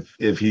 And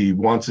if he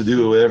wants to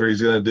do whatever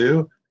he's going to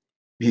do,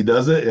 he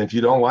does it. And if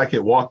you don't like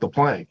it, walk the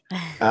plank.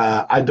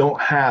 I don't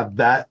have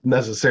that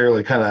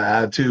necessarily kind of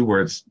attitude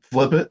where it's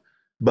flip it.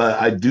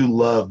 But I do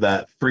love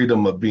that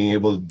freedom of being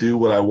able to do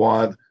what I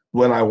want,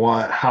 when I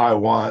want, how I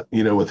want,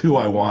 with who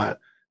I want,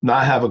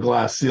 not have a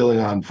glass ceiling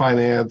on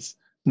finance,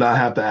 not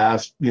have to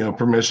ask,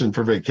 permission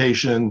for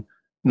vacation,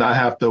 not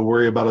have to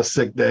worry about a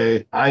sick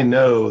day. I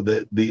know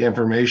that the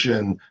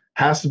information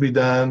has to be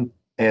done.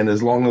 And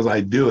as long as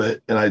I do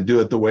it, and I do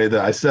it the way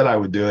that I said I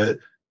would do it,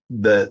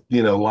 that,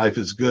 life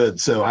is good.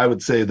 So I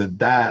would say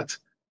that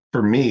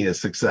for me is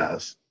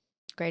success.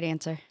 Great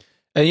answer.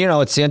 And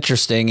what's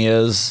interesting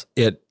is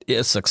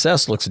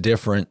success looks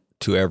different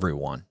to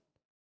everyone.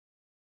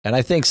 And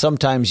I think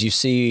sometimes you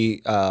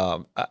see,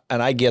 and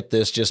I get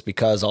this just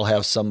because I'll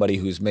have somebody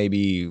who's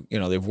maybe,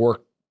 they've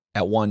worked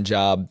at one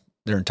job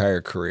their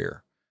entire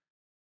career.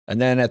 And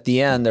then at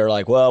the end, they're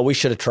like, well, we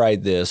should have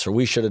tried this, or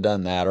we should have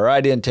done that, or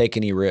I didn't take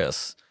any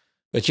risks.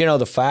 But,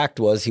 the fact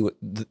was,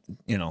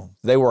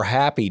 they were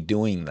happy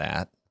doing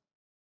that.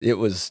 It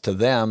was, to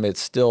them,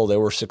 it's still, they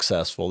were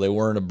successful. They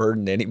weren't a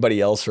burden to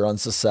anybody else or on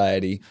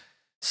society.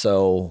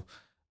 So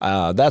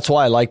that's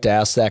why I like to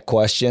ask that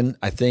question.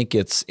 I think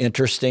it's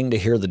interesting to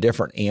hear the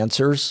different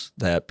answers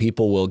that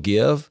people will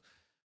give.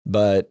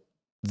 But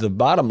the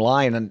bottom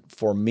line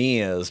for me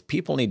is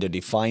people need to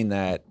define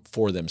that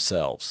for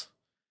themselves.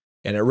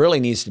 And it really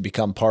needs to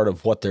become part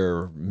of what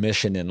their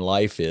mission in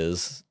life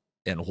is.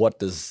 And what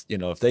does,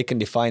 if they can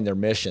define their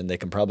mission, they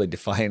can probably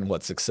define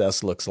what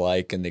success looks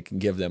like, and they can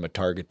give them a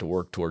target to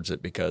work towards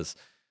it, because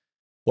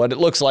what it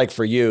looks like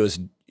for you is,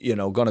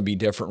 going to be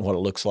different from what it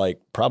looks like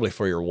probably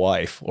for your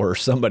wife or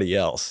somebody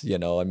else.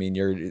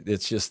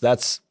 It's just,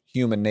 that's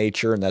human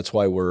nature, and that's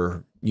why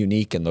we're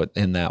unique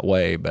in that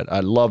way. But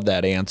I love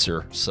that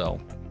answer. So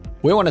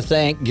we want to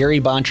thank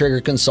Gary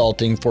Bontrager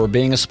Consulting for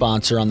being a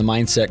sponsor on the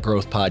Mindset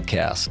Growth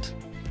Podcast.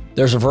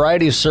 There's a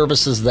variety of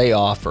services they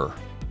offer.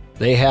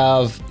 They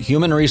have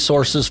human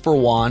resources for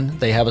one.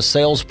 They have a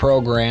sales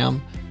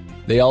program.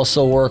 They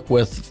also work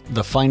with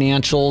the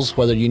financials,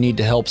 whether you need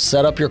to help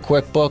set up your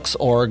QuickBooks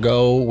or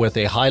go with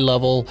a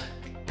high-level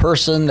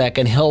person that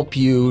can help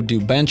you do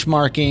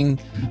benchmarking,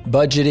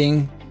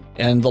 budgeting,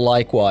 and the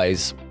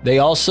likewise. They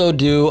also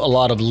do a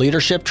lot of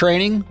leadership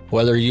training,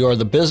 whether you are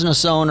the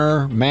business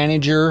owner,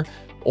 manager,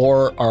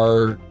 or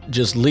are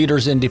just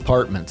leaders in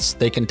departments.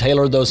 They can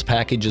tailor those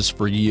packages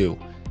for you.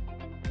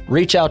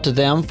 Reach out to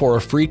them for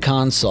a free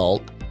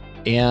consult,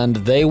 and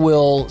they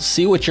will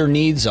see what your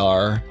needs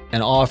are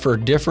and offer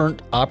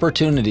different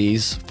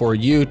opportunities for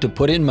you to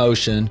put in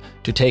motion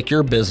to take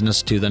your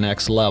business to the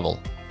next level.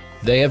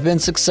 They have been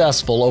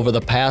successful over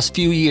the past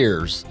few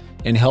years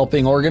in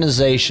helping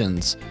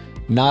organizations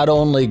not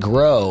only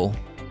grow,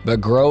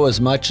 but grow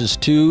as much as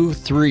 200%,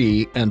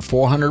 300%, and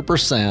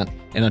 400%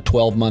 in a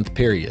 12-month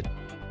period.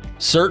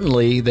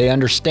 Certainly, they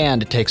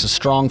understand it takes a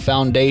strong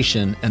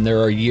foundation, and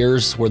there are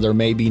years where there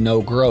may be no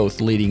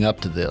growth leading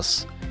up to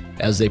this,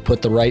 as they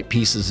put the right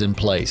pieces in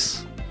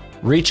place.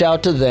 Reach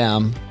out to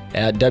them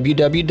at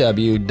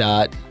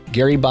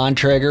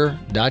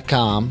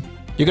www.garybontrager.com.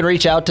 You can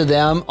reach out to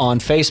them on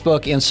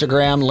Facebook,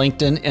 Instagram,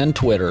 LinkedIn, and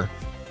Twitter,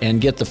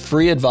 and get the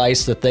free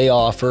advice that they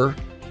offer.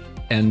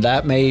 And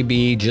that may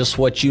be just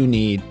what you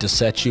need to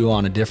set you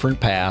on a different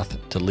path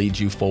to lead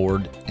you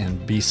forward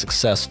and be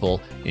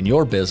successful in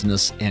your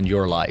business and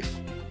your life.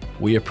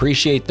 We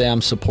appreciate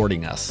them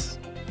supporting us.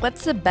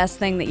 What's the best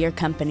thing that your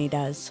company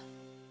does?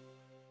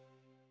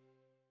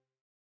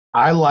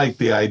 I like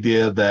the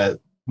idea that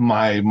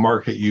my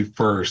market you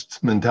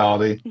first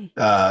mentality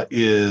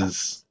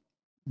is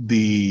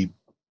the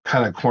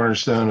kind of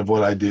cornerstone of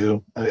what I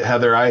do.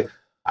 Heather,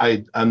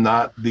 I'm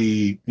not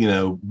the,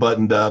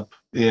 buttoned up,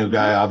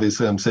 guy.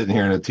 Obviously, I'm sitting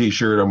here in a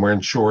t-shirt, I'm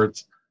wearing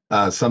shorts.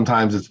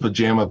 Sometimes it's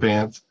pajama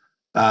pants.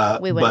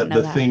 But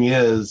the thing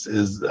is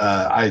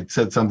I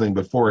said something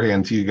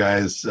beforehand to you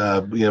guys,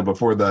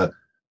 before the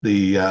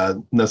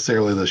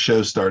necessarily the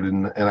show started.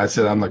 And I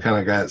said, I'm the kind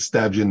of guy that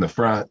stabs you in the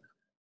front.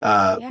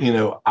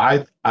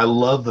 I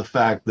love the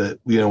fact that,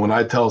 when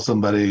I tell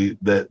somebody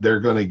that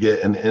they're going to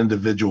get an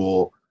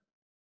individual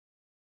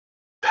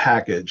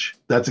package,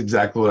 that's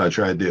exactly what I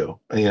try to do.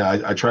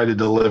 I try to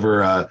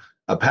deliver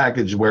a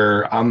package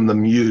where I'm the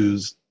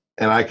muse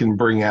and I can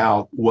bring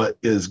out what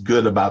is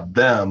good about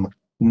them,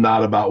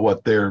 not about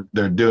what they're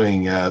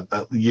doing.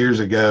 Years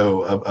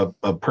ago,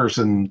 a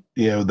person,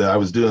 that I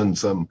was doing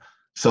some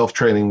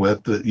self-training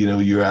with, that,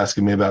 you were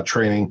asking me about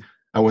training.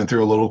 I went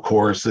through a little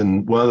course,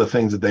 and one of the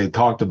things that they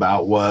talked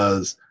about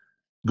was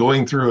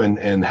going through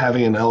and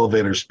having an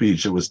elevator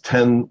speech. It was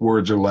 10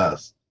 words or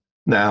less.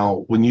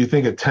 Now, when you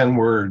think of 10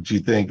 words, you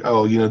think,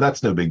 oh,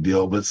 that's no big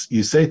deal. But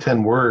you say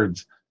 10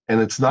 words,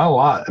 and it's not a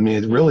lot. I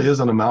mean, it really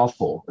isn't a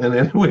mouthful in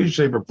any way,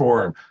 shape, or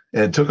form.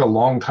 And it took a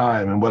long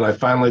time. And what I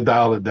finally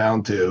dialed it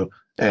down to,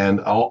 and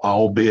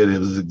albeit it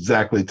was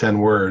exactly 10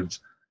 words,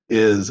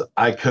 is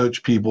I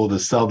coach people to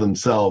sell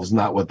themselves,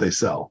 not what they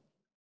sell.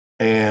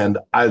 And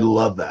I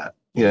love that.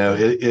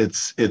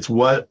 It's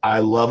what I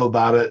love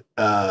about it,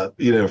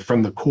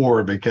 from the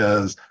core,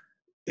 because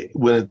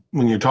when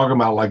you're talking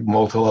about like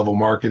multi-level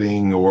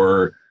marketing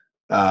or,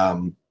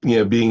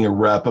 being a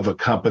rep of a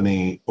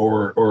company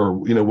or,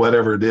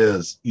 whatever it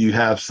is, you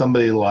have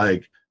somebody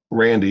like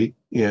Randy,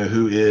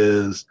 who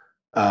is,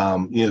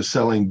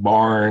 selling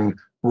barn,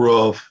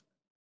 roof,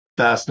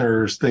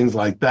 fasteners, things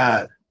like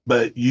that.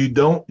 But you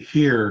don't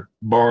hear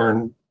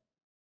barn,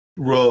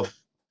 roof,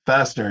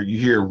 fastener. You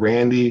hear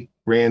Randy.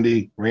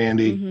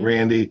 Mm-hmm.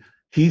 Randy.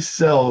 He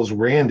sells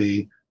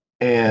Randy.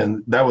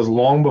 And that was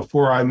long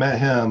before I met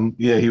him.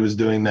 He was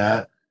doing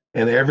that.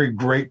 And every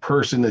great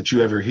person that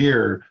you ever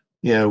hear,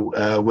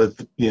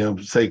 with,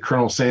 say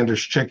Colonel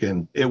Sanders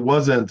chicken. It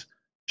wasn't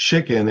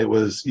chicken. It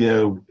was,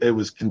 it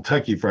was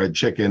Kentucky Fried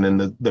Chicken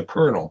and the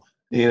Colonel,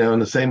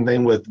 and the same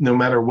thing with no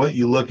matter what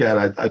you look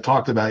at. I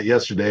talked about it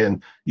yesterday,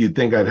 and you'd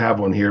think I'd have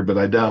one here, but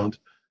I don't.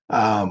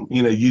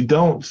 You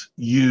don't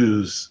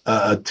use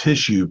a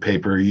tissue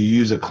paper. You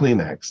use a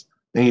Kleenex,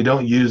 and you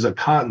don't use a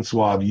cotton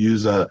swab. You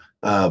use a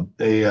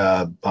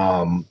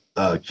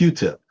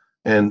Q-tip,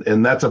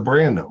 and that's a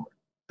brand number,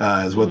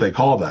 is what they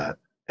call that.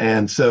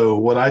 And so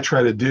what I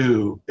try to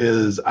do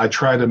is I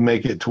try to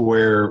make it to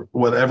where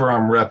whatever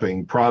I'm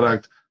repping,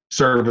 product,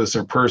 service,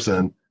 or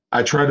person,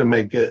 I try to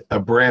make it a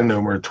brand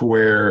number to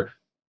where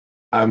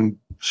I'm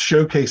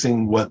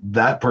showcasing what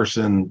that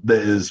person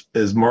that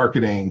is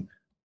marketing,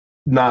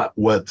 not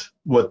what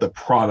the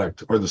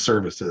product or the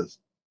service is.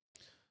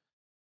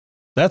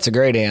 That's a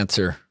great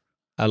answer.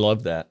 I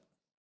love that.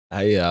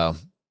 I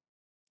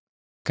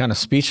kind of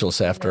speechless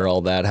after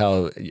all that.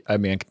 I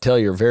can tell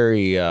you're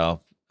very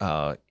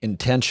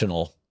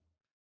intentional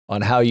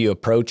on how you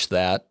approach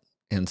that.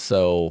 And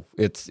so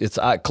it's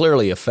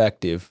clearly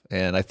effective.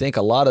 And I think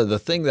a lot of the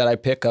thing that I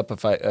pick up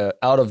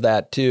out of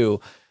that too,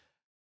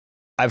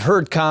 I've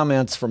heard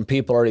comments from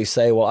people already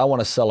say, well, I want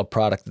to sell a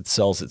product that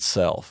sells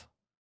itself.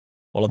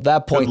 Well, at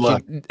that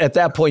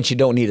point, you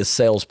don't need a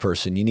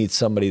salesperson. You need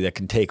somebody that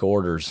can take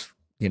orders.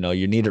 You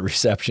need a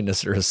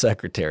receptionist or a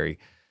secretary.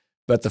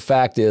 But the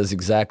fact is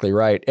exactly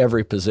right.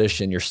 Every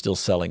position, you're still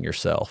selling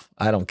yourself.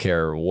 I don't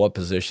care what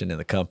position in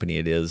the company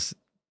it is.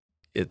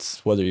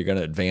 It's whether you're going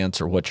to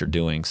advance or what you're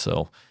doing.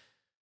 So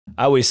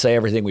I always say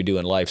everything we do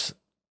in life's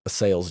a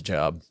sales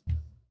job,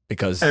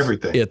 because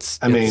everything. It's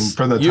from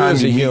the time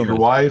you meet your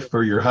wife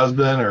or your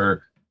husband,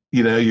 or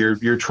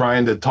you're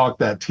trying to talk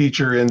that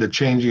teacher into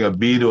changing a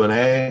B to an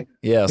A,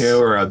 yes,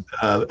 or a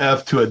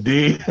F to a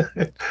D,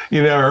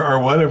 or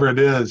whatever it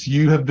is.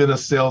 You have been a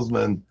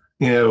salesman,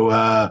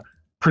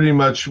 pretty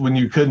much when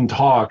you couldn't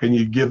talk and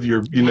you give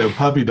your,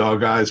 puppy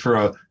dog eyes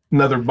for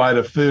another bite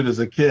of food as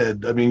a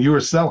kid. You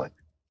were selling.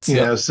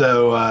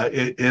 So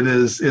it's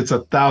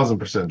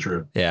 1,000%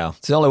 true. Yeah,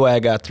 it's the only way I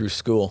got through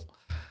school.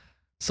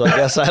 So I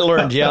guess I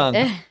learned young.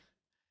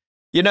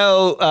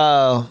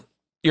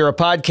 You're a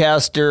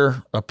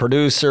podcaster, a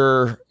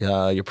producer.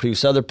 You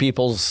produce other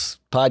people's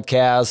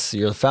podcasts.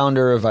 You're the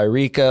founder of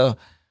iEureka.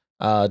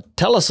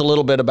 Tell us a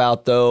little bit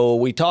about, though.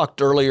 We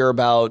talked earlier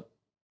about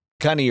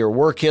kind of your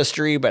work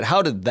history, but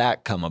how did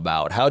that come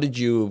about? How did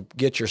you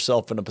get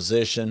yourself in a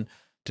position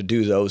to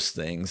do those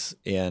things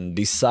and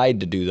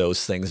decide to do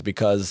those things?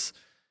 Because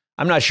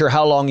I'm not sure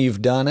how long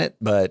you've done it,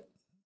 but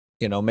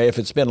maybe if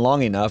it's been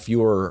long enough, you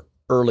were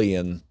early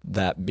in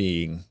that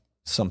being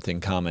something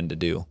common to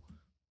do.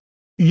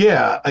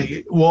 Yeah,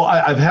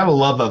 I've had a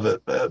love of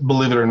it,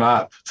 believe it or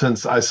not,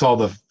 since I saw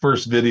the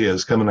first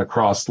videos coming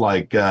across,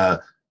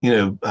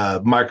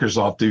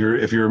 Microsoft.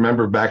 If you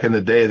remember back in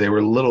the day, they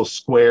were little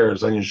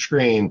squares on your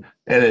screen,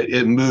 and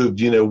it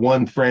moved,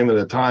 one frame at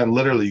a time.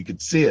 Literally, you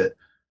could see it.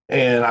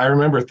 And I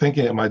remember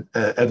thinking at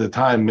the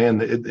time, man,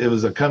 it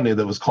was a company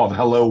that was called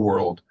Hello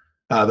World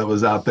that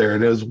was out there,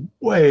 and it was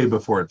way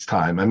before its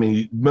time.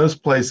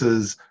 Most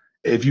places,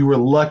 if you were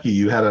lucky,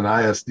 you had an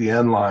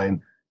ISDN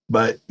line,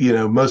 but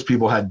most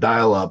people had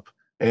dial-up.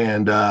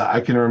 And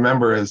I can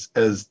remember as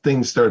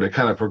things started to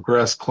kind of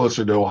progress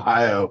closer to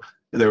Ohio,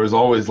 there was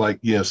always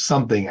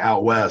something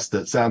out west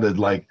that sounded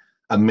like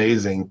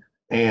amazing.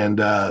 And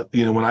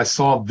when I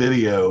saw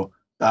video,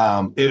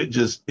 I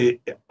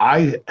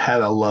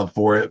had a love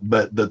for it,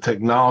 but the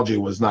technology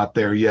was not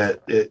there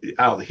yet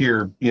out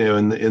here,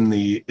 in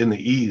the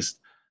East,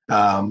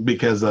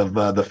 because of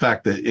the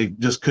fact that it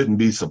just couldn't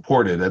be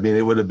supported.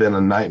 It would have been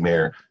a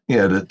nightmare,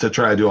 to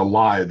try to do a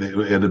live. It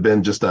would have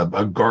been just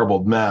a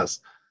garbled mess.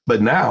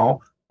 But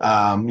now,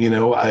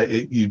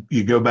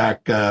 you go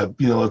back,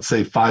 let's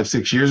say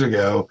 5-6 years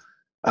ago.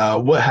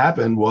 What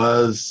happened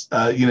was,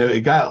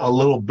 it got a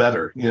little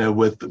better,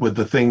 with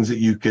the things that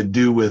you could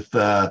do with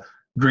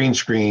green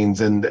screens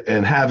and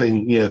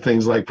having,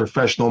 things like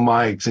professional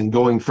mics, and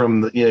going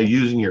from,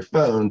 using your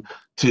phone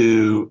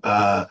to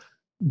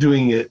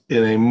doing it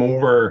in a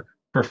more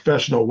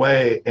professional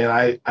way. And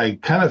I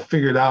kind of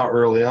figured out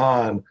early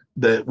on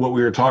that what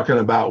we were talking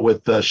about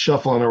with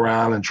shuffling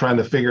around and trying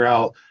to figure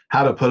out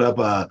how to put up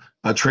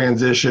a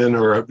transition,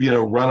 or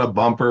run a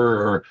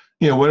bumper, or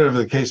whatever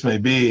the case may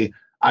be,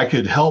 I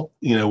could help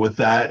with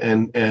that.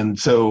 And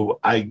so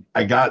I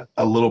got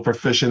a little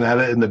proficient at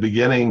it in the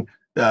beginning,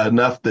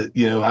 enough that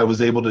I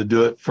was able to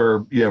do it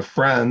for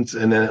friends,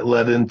 and then it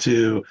led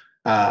into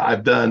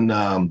I've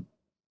done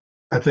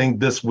I think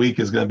this week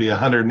is going to be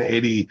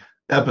 180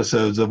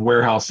 episodes of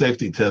Warehouse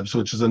Safety Tips,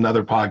 which is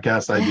another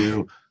podcast I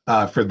do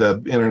for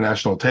the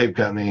International Tape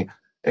Company.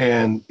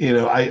 And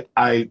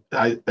I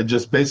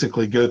just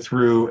basically go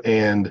through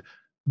and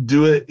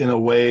do it in a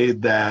way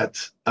that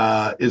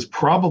is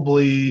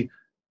probably,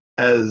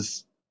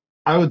 as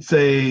I would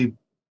say,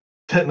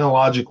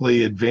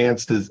 technologically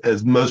advanced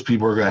as most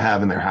people are going to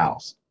have in their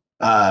house.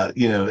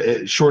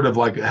 Short of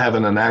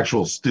having an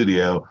actual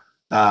studio.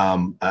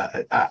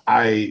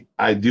 I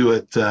do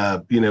it,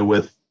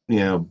 with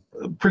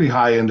pretty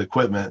high end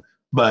equipment,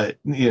 but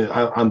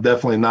I'm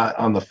definitely not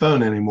on the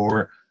phone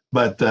anymore.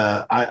 But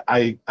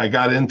I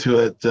got into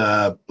it,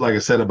 like I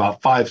said,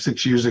 about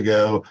 5-6 years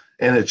ago,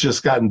 and it's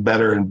just gotten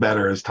better and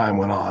better as time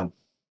went on.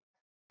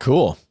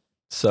 Cool.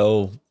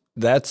 So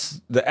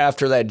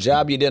after that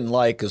job you didn't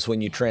like is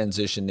when you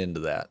transitioned into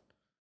that.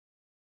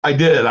 I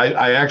did.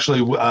 I actually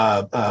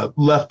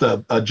left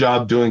a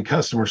job doing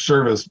customer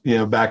service,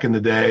 back in the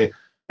day.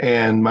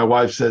 And my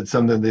wife said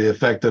something to the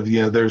effect of,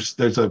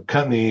 there's a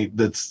company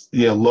that's,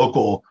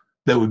 local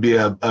that would be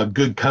a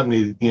good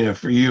company,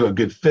 for you, a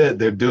good fit.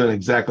 They're doing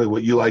exactly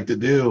what you like to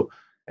do.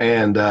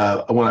 And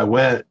when I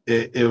went,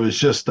 it was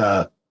just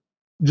a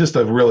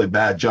really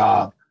bad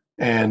job.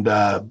 And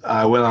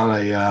I went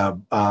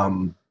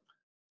on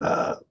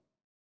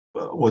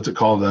what's it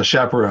called, a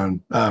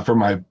chaperone for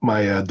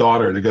my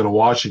daughter to go to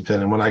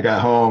Washington. And when I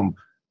got home,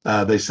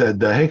 they said,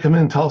 hey, come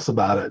in and tell us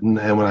about it. And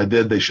when I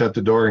did, they shut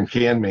the door and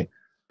canned me.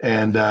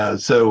 And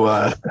so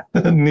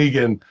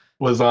Negan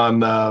was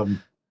on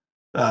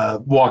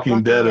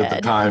Walking Dead at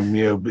the time,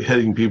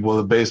 hitting people with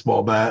a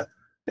baseball bat.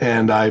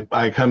 And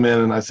I come in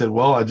and I said,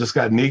 well, I just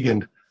got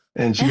Neganed.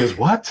 And she goes,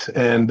 what?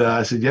 And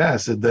I said, yeah. I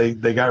said,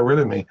 they got rid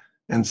of me.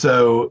 And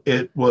so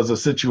it was a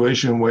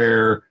situation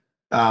where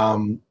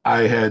I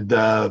had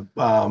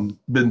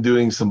been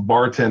doing some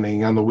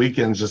bartending on the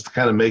weekends just to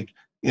kind of make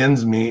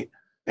ends meet.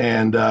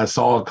 And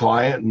saw a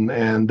client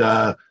and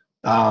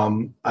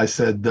I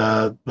said,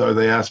 or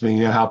they asked me,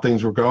 how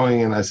things were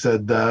going. And I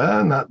said,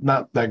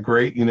 not that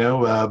great,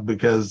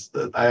 because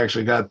I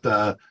actually got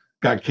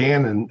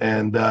canned.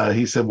 And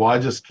he said, well, I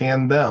just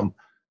canned them.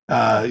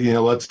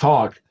 Let's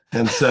talk.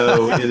 And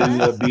so it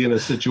ended up being a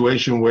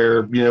situation where,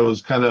 it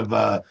was kind of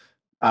a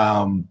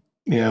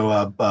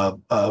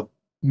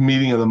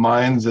meeting of the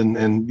minds.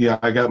 And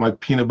I got my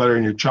peanut butter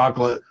and your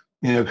chocolate,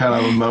 kind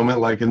of a moment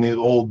like in the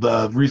old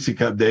Reese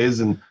Cup days.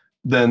 And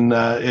then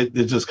it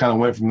just kind of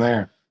went from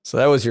there. So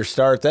that was your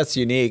start. That's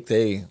unique.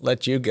 They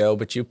let you go,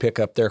 but you pick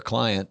up their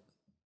client,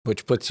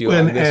 which puts you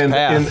on this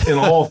path. In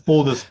all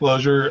full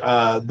disclosure,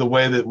 the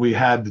way that we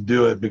had to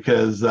do it,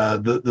 because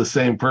the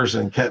same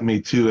person kept me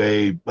to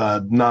a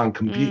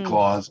non-compete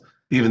clause,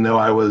 even though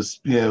I was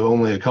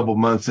only a couple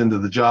months into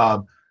the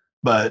job.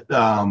 But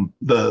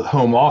the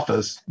home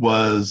office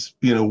was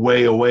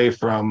way away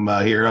from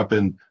here up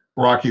in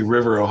Rocky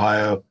River,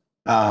 Ohio,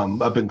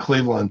 up in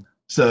Cleveland.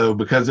 So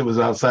because it was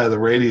outside of the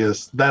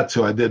radius, that's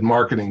who I did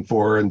marketing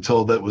for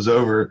until that was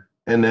over,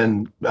 and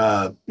then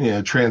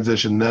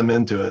transitioned them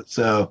into it.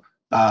 So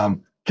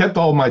kept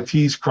all my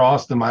T's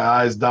crossed and my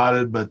I's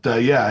dotted. But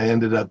I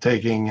ended up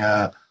taking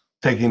that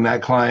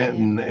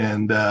client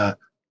and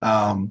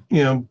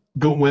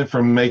went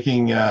from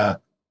making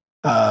not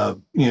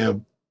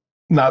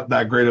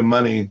that great of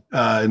money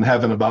and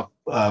having about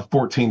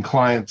 14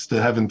 clients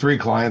to having 3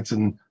 clients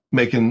and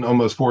making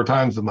almost 4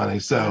 times the money.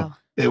 So. Wow.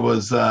 It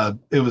was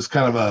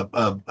kind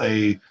of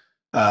a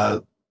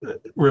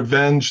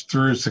revenge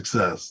through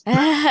success.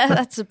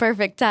 That's the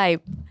perfect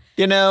type.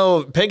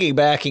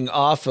 Piggybacking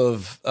off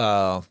of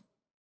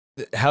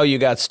how you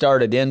got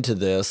started into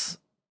this,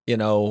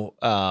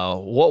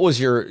 what was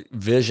your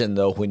vision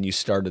though when you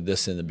started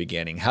this in the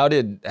beginning? How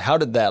did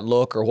that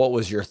look, or what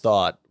was your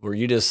thought? Were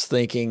you just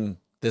thinking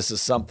this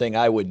is something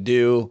I would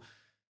do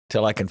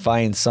till I can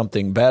find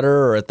something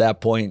better, or at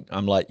that point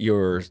I'm like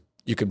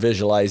you could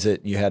visualize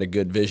it, you had a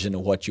good vision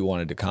of what you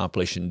wanted to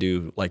accomplish and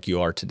do like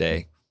you are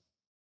today?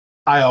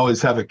 I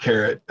always have a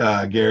carrot,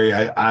 Gary.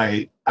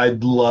 I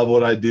love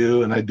what I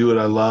do, and I do what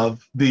I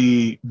love.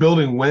 The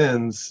building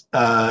wins.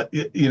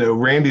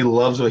 Randy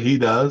loves what he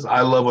does.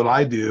 I love what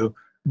I do,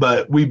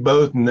 but we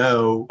both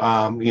know,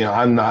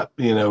 I'm not,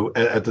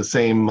 at the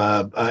same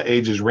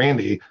age as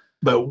Randy,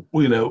 but,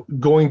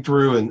 going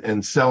through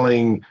and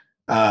selling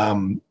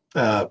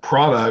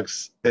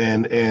products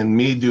and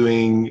me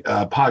doing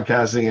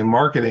podcasting and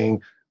marketing,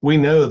 we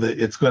know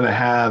that it's going to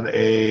have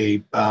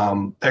a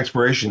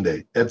expiration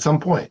date at some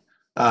point.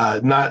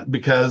 Not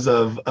because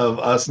of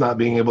us not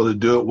being able to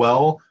do it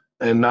well,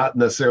 and not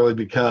necessarily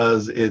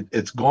because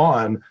it's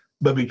gone,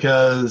 but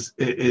because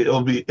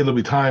it'll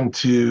be time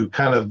to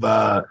kind of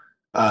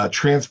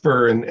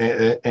transfer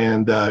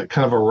and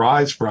kind of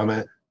arise from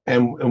it.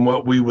 And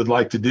what we would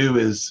like to do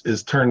is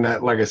turn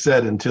that, like I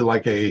said, into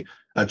like a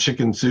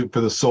chicken soup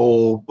for the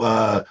soul,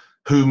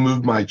 who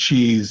moved my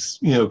cheese,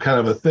 kind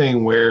of a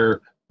thing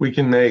where we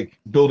can make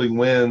Building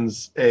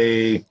Wins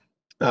a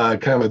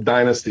kind of a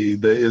dynasty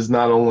that is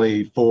not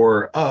only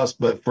for us,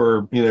 but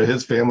for,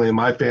 his family and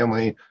my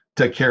family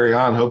to carry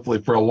on, hopefully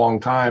for a long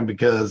time,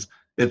 because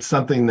it's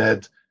something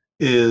that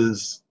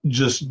is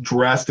just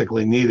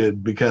drastically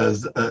needed,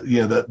 because, at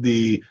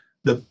the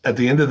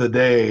end of the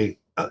day,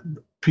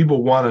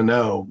 people want to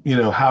know,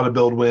 how to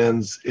build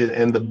wins,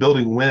 and the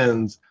Building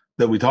Wins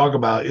that we talk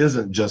about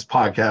isn't just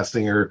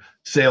podcasting or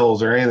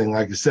sales or anything.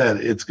 Like I said,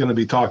 it's going to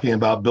be talking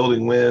about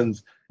building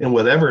wins in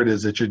whatever it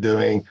is that you're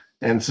doing.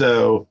 And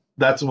so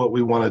that's what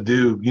we want to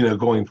do,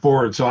 going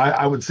forward. So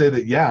I would say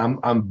that,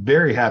 I'm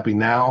very happy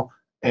now.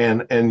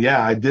 And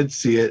I did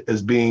see it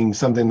as being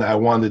something that I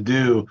wanted to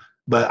do.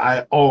 but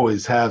I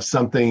always have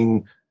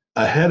something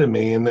ahead of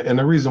me. And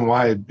the reason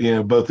why,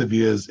 both of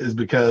you is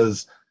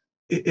because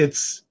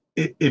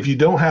if you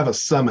don't have a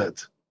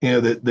summit,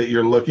 that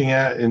you're looking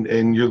at,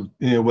 and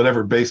you're,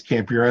 whatever base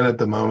camp you're in at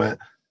the moment,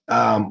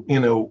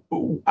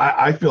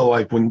 I feel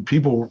like when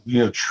people,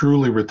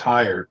 truly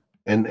retire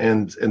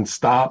and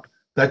stop,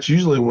 that's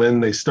usually when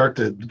they start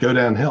to go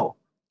downhill,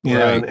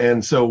 Right.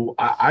 and so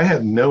I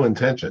have no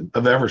intention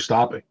of ever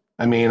stopping.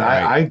 I mean,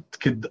 Right. I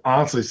could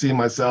honestly see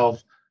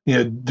myself,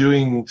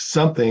 doing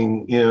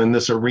something, in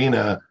this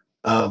arena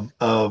of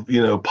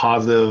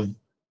positive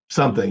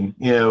something,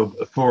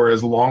 for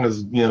as long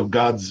as,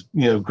 God's,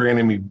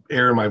 granting me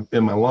air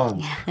in my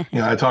lungs.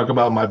 I talk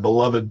about my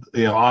beloved,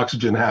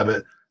 oxygen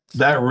habit.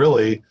 That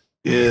really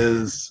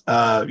is,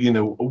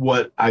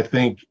 what I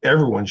think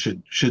everyone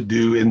should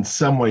do in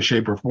some way,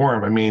 shape, or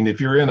form. I mean,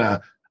 if you're in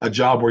a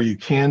job where you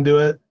can do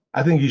it,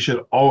 I think you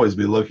should always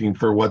be looking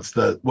for what's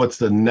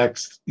the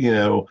next,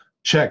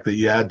 check that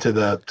you add to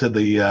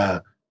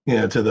the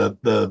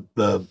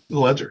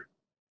ledger.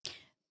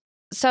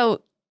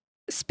 So,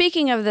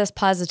 speaking of this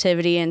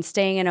positivity and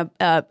staying in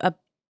a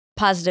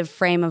positive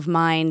frame of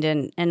mind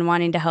and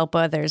wanting to help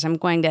others, I'm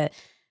going to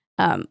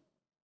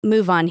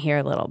move on here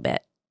a little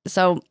bit.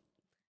 So,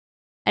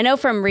 I know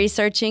from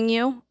researching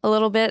you a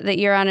little bit that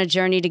you're on a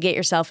journey to get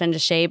yourself into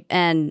shape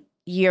and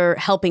you're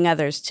helping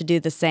others to do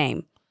the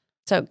same.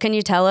 So, can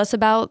you tell us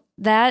about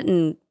that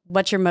and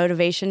what your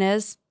motivation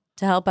is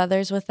to help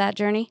others with that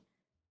journey?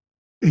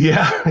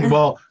 Yeah,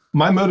 well,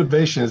 my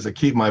motivation is to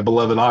keep my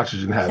beloved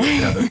oxygen habit,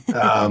 Heather.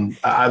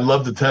 I'd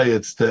love to tell you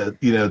it's to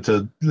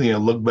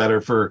look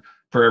better for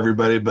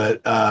everybody,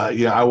 but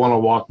I want to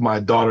walk my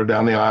daughter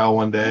down the aisle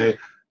one day.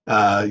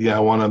 I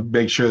want to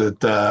make sure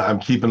that I'm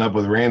keeping up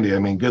with Randy. I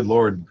mean, good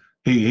Lord,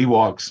 he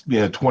walks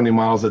 20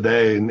 miles a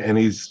day, and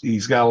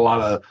he's got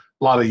a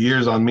lot of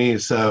years on me.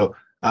 So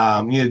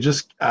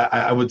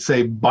I would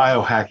say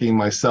biohacking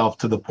myself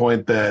to the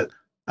point that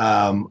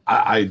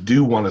I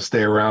do want to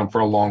stay around for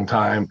a long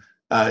time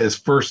is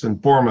first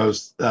and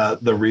foremost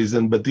the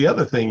reason. But the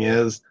other thing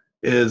is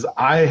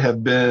I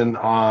have been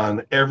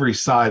on every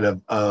side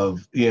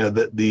of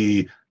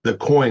the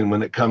coin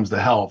when it comes to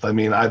health. I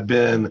mean, I've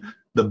been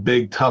the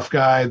big tough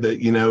guy that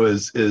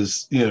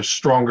is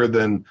stronger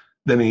than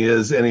he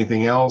is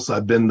anything else.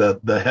 I've been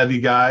the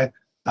heavy guy.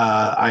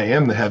 I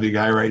am the heavy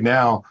guy right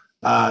now.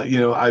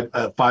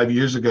 I 5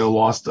 years ago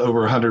lost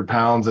over 100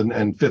 pounds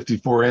and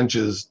 54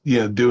 inches,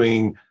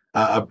 doing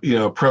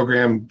a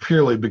program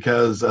purely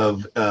because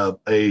of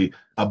a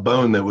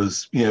bone that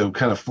was,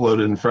 kind of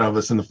floated in front of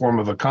us in the form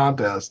of a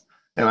contest.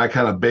 And I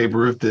kind of Babe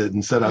Ruthed it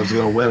and said I was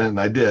going to win it, and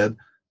I did.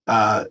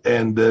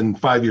 And then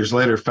 5 years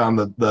later, found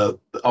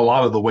a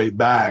lot of the weight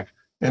back.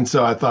 And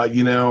so I thought,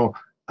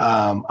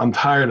 I'm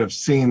tired of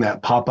seeing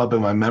that pop up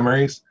in my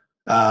memories.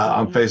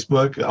 On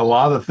Facebook, a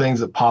lot of the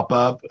things that pop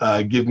up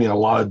give me a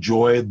lot of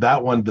joy.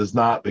 That one does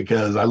not,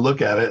 because I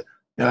look at it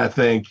and I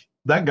think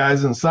that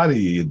guy's inside of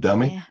you, you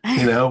dummy.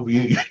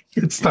 Yeah.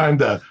 It's time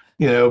to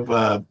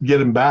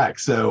get him back.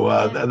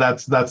 So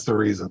that's the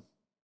reason.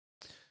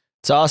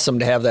 It's awesome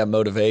to have that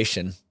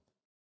motivation,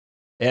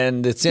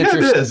 and it's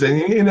interesting. Yeah, it is,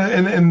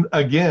 and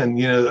again,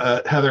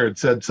 Heather had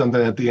said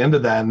something at the end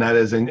of that, and that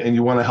is, and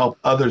you want to help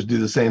others do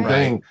the same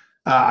thing.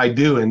 I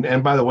do.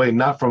 And by the way,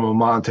 not from a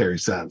monetary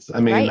sense.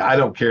 I mean, I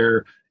don't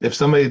care if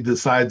somebody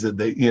decides that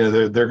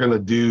they're going to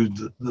do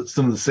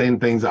some of the same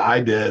things that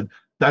I did.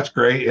 That's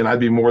great. And I'd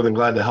be more than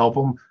glad to help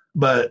them.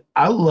 But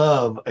I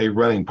love a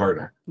running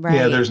partner. Right.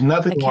 Yeah. There's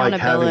nothing like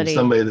having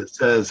somebody that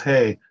says,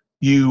 hey,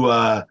 you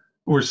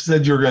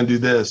said you were going to do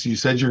this. You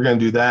said you're going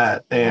to do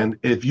that. And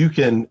if you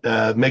can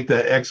make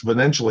that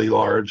exponentially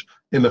large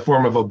in the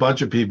form of a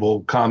bunch of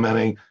people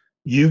commenting,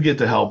 you get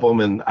to help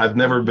them. And I've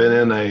never been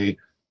in a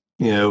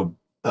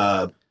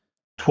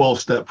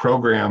 12-step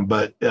program,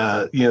 but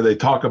they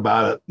talk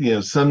about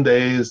it. Some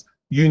days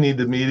you need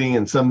the meeting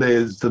and some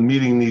days the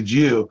meeting needs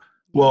you.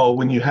 Well,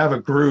 when you have a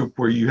group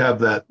where you have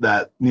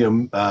that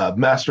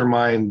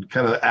mastermind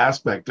kind of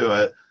aspect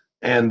to it,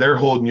 and they're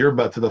holding your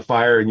butt to the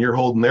fire and you're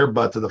holding their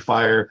butt to the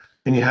fire,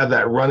 and you have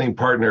that running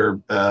partner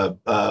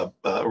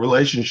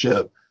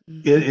relationship,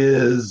 it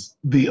is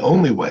the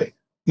only way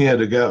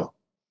to go.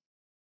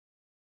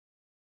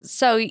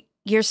 So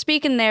you're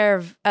speaking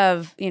there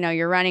of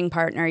your running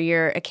partner,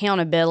 your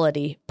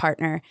accountability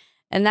partner,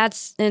 and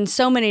that's in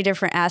so many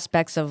different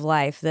aspects of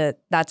life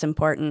that's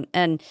important,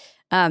 and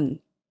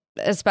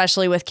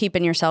especially with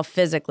keeping yourself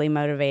physically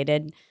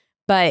motivated.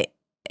 But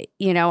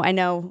I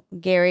know,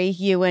 Gary,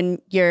 you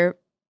and your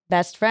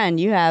best friend,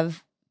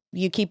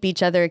 you keep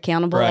each other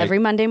accountable every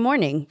Monday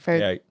morning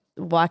for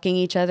walking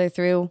each other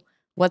through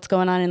what's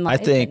going on in life.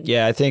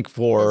 I think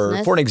for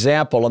an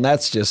example, and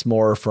that's just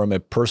more from a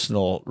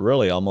personal,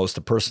 really almost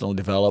a personal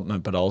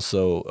development, but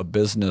also a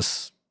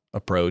business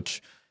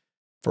approach.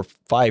 For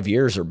 5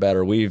 years or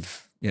better, we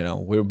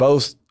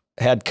both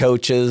had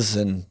coaches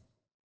and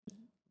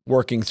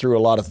working through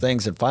a lot of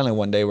things. And finally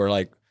one day we're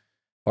like,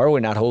 Why are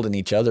we not holding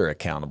each other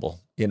accountable?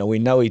 You know, we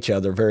know each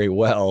other very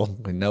well.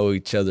 We know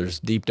each other's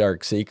deep,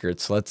 dark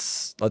secrets.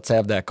 Let's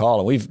have that call.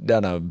 And we've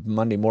done a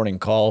Monday morning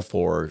call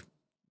for,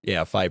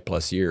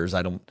 5+ years.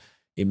 I don't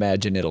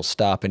imagine it'll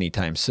stop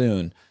anytime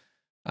soon.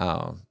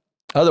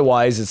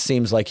 Otherwise, it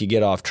seems like you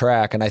get off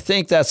track. And I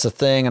think that's the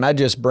thing. And I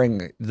just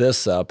bring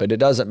this up, and it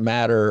doesn't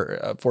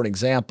matter. For an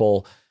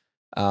example,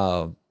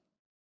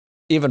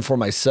 even for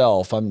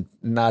myself, I'm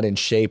not in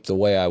shape the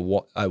way I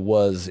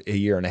was a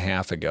year and a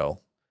half ago.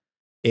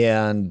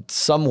 And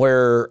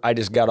somewhere I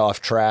just got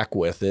off track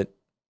with it.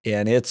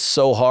 And it's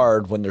so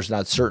hard when there's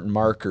not certain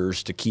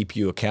markers to keep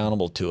you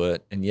accountable to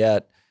it. And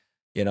yet,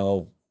 you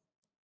know,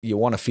 you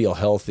want to feel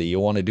healthy. You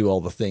want to do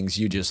all the things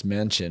you just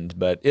mentioned,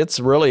 but it's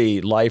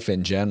really life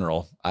in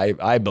general.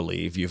 I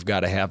believe you've got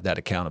to have that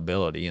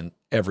accountability in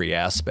every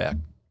aspect.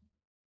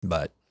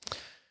 But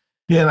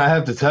yeah, and I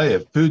have to tell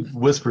you, food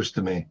whispers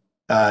to me.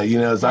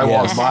 As I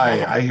walk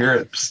by, I hear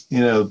it,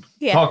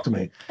 talk to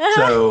me.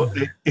 So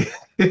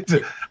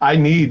I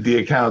need the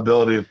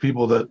accountability of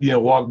people that,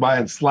 walk by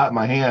and slap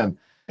my hand.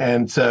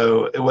 And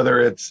so whether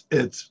it's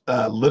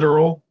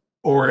literal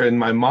or in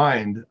my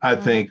mind, I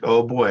think,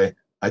 oh boy,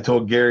 I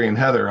told Gary and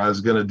Heather I was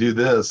going to do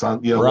this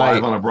on,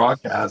 live on a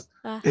broadcast,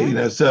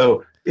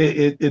 so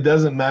it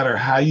doesn't matter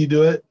how you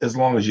do it, as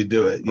long as you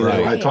do it.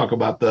 I talk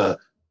about the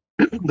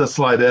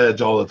Slight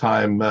Edge all the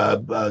time,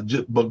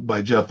 book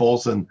by Jeff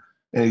Olson.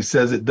 And he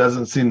says it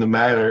doesn't seem to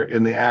matter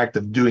in the act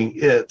of doing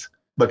it,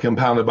 but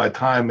compounded by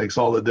time makes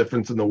all the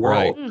difference in the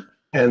world. Right.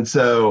 And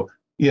so,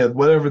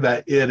 whatever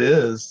that it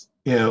is,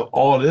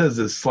 all it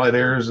is slight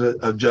errors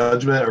of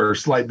judgment or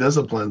slight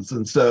disciplines.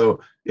 And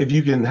so if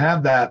you can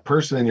have that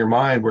person in your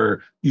mind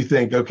where you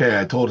think, okay,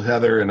 I told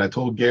Heather and I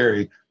told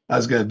Gary I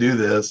was going to do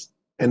this.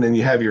 And then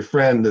you have your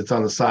friend that's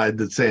on the side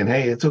that's saying,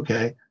 hey, it's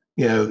okay.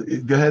 Go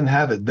ahead and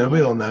have it.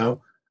 Nobody will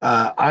know.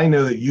 I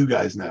know that you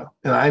guys know,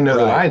 and I know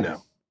that I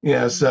know.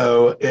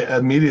 So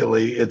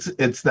immediately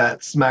it's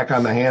that smack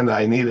on the hand that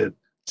I needed.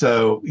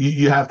 So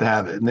you have to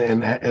have it.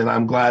 And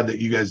I'm glad that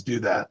you guys do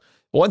that.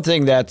 One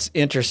thing that's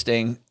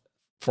interesting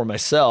for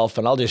myself,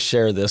 and I'll just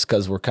share this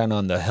because we're kind of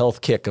on the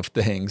health kick of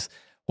things.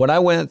 When I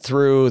went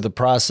through the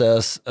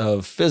process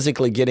of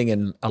physically getting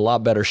in a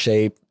lot better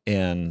shape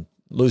and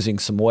losing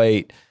some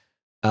weight,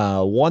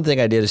 one thing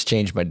I did is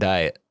change my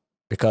diet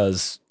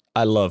because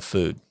I love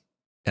food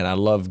and I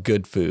love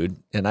good food.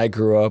 And I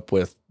grew up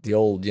with the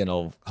old,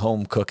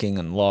 home cooking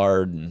and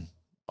lard and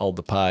all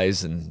the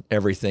pies and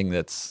everything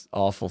that's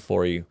awful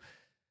for you.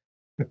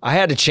 I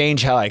had to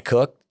change how I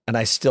cooked, and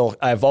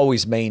I've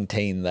always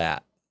maintained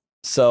that.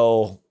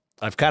 So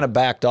I've kind of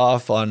backed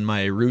off on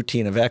my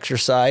routine of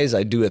exercise.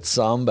 I do it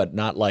some, but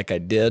not like I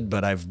did,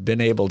 but I've been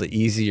able to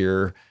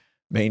easier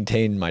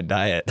maintain my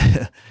diet.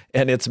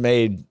 And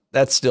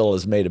that still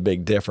has made a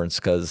big difference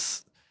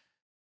because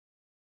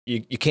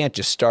you can't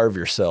just starve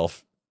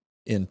yourself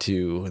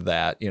into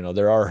that.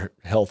 There are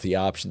healthy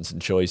options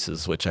and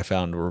choices, which I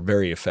found were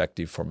very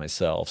effective for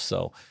myself.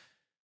 So,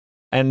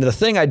 and the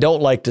thing I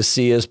don't like to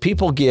see is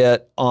people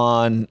get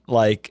on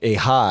like a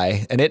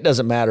high, and it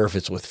doesn't matter if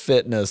it's with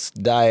fitness,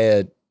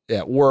 diet,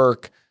 at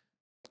work,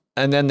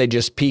 and then they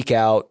just peak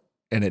out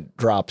and it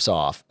drops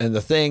off. And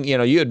the thing,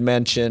 you had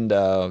mentioned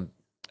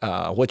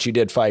what you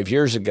did 5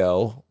 years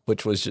ago,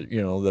 which was,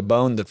 the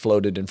bone that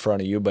floated in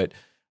front of you, but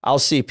I'll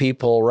see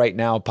people right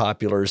now,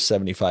 popular is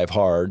 75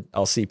 hard.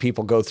 I'll see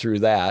people go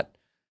through that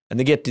and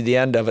they get to the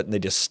end of it and they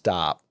just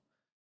stop.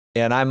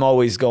 And I'm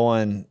always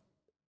going,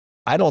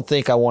 I don't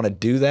think I want to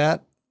do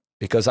that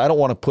because I don't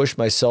want to push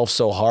myself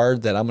so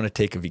hard that I'm going to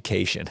take a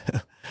vacation.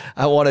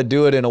 I want to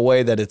do it in a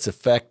way that it's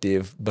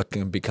effective, but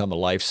can become a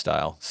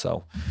lifestyle.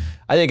 So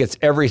I think it's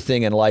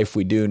everything in life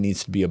we do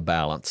needs to be a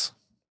balance.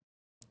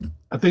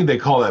 I think they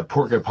call that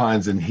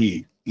porcupines in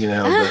heat.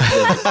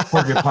 The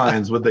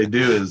porcupines, what they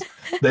do is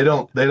they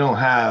don't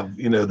have,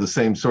 the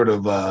same sort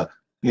of,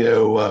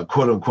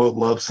 quote unquote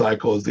love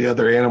cycle as the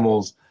other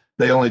animals.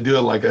 They only do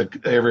it like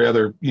every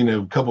other,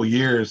 couple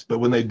years, but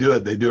when they do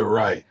it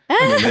right.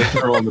 They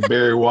throw on the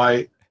Barry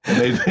White and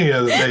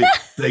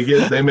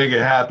they make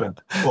it happen.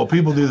 Well,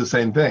 people do the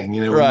same thing.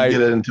 When you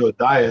get into a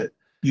diet,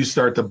 you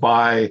start to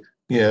buy,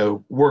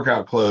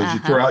 workout clothes, you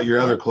throw out your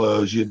other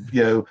clothes,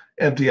 you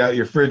empty out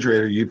your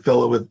refrigerator, you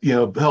fill it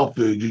with, health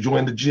food, you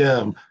join the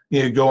gym,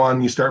 go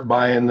on, you start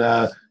buying,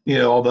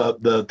 all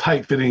the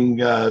tight fitting,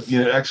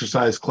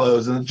 exercise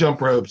clothes and the jump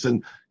ropes,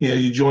 and,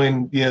 you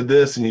join,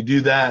 this and you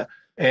do that.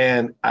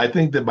 And I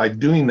think that by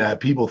doing that,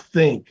 people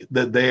think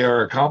that they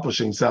are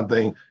accomplishing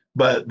something,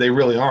 but they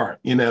really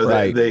aren't.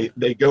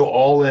 They go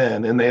all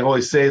in, and they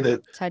always say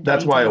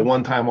that's why a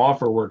one-time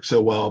offer works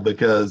so well,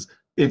 because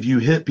if you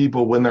hit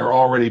people when they're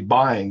already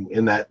buying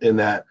in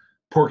that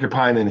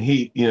porcupine and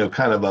heat,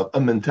 kind of a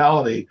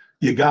mentality,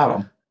 you got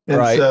them.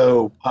 And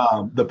so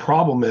the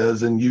problem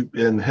is,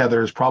 and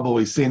Heather has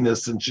probably seen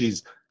this since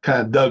she's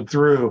kind of dug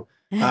through,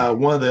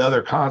 one of the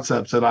other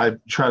concepts that I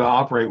try to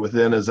operate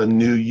within is a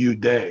new you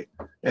day.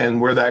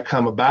 And where that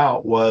come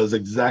about was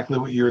exactly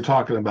what you were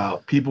talking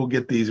about. People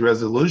get these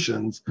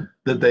resolutions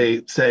that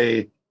they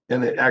say,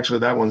 and actually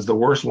that one's the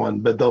worst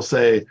one, but they'll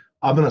say,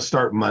 I'm going to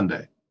start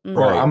Monday, or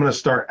Right. I'm going to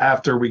start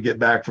after we get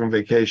back from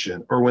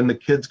vacation, or when the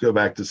kids go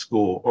back to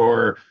school,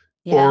 or.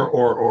 Yeah.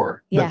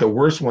 But the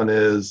worst one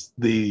is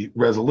the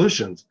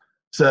resolutions.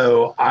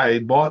 So I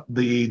bought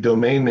the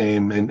domain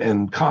name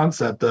and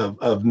concept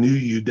of New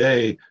You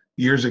Day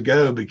years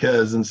ago,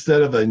 because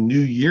instead of a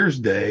New Year's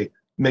Day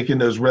making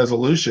those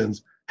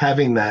resolutions,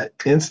 having that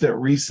instant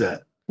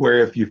reset where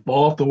if you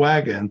fall off the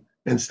wagon,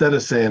 instead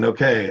of saying,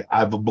 okay,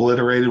 I've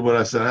obliterated what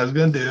I said I was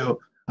going to do,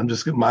 I'm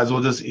just might as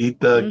well just eat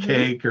the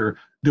cake or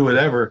do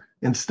whatever.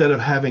 Instead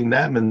of having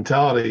that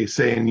mentality,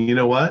 saying, you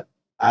know what,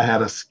 I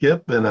had a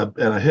skip and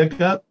a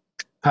hiccup,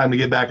 time to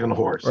get back on the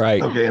horse.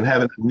 Right. Okay. And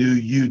having a New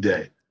You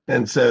Day.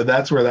 And so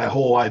that's where that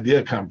whole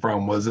idea come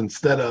from, was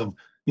instead of,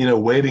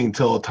 waiting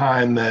till a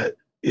time that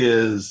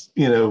is,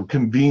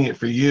 convenient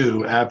for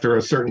you after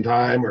a certain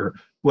time or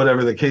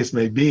whatever the case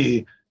may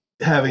be,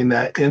 having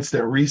that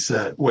instant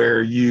reset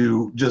where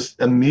you just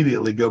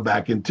immediately go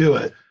back into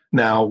it.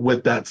 Now,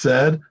 with that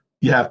said,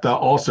 you have to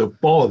also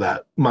follow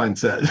that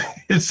mindset.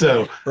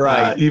 So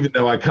Right. even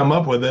though I come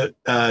up with it,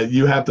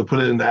 you have to put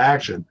it into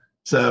action.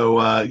 So,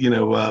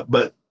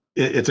 but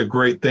it's a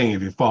great thing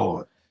if you follow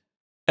it.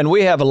 And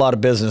we have a lot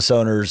of business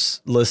owners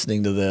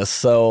listening to this.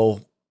 So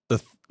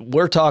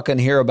we're talking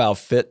here about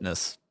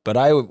fitness, but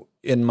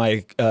in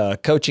my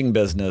coaching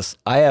business,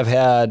 I have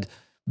had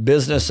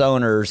business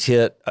owners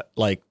hit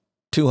like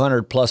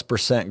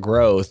 200+%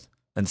 growth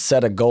and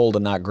set a goal to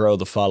not grow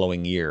the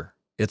following year.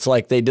 It's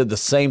like they did the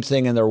same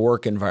thing in their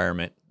work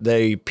environment.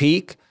 They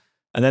peak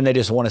and then they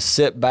just want to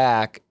sit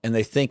back and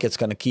they think it's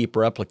going to keep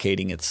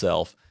replicating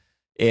itself.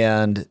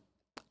 And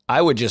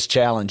I would just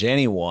challenge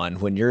anyone,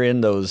 when you're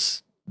in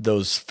those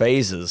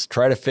phases,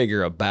 try to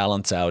figure a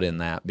balance out in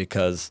that,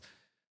 because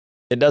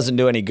it doesn't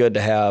do any good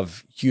to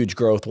have huge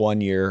growth one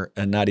year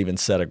and not even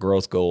set a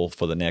growth goal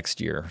for the next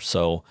year.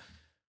 So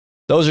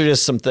those are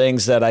just some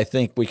things that I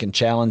think we can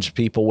challenge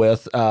people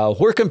with.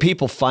 Where can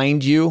people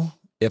find you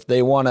if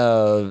they want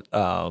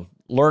to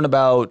learn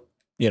about,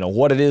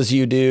 what it is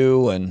you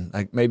do,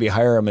 and maybe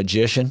hire a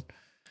magician?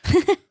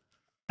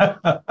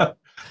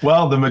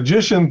 Well, the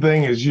magician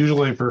thing is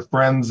usually for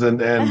friends and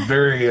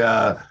very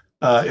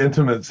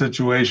intimate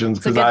situations,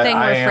 because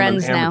I am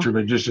an amateur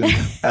magician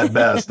at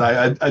best.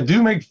 I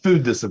do make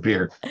food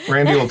disappear.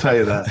 Randy will tell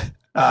you that.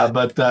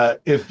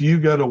 But if you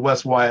go to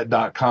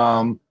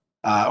weswyatt.com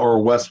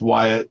or Wes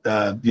Wyatt,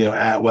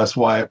 at Wes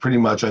Wyatt, pretty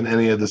much on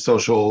any of the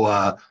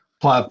social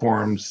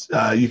platforms,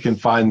 you can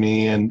find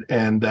me, and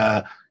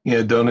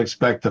don't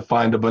expect to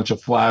find a bunch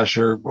of flash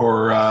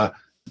or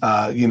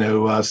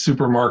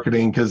super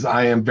marketing, because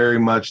I am very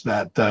much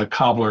that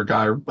cobbler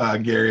guy,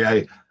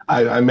 Gary.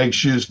 I make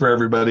shoes for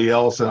everybody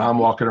else, and I'm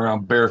walking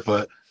around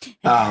barefoot.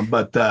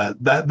 But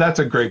that's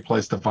a great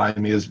place to find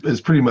me,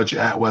 is pretty much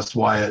at Wes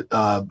Wyatt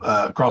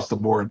across the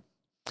board.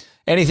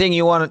 Anything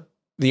you want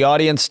the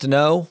audience to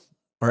know,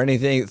 or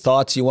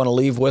thoughts you want to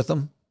leave with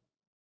them?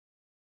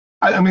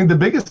 I mean, the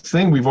biggest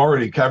thing we've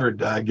already covered,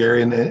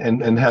 Gary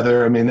and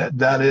Heather. I mean,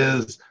 that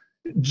is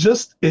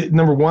just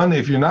number one.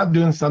 If you're not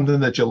doing something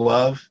that you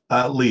love,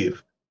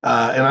 leave.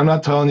 And I'm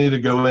not telling you to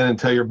go in and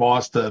tell your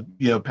boss to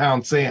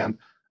pound sand.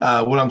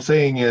 What I'm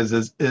saying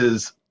is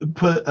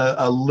put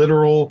a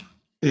literal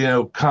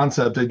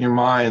concept in your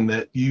mind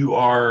that you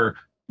are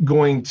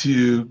going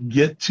to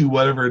get to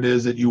whatever it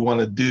is that you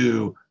want to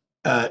do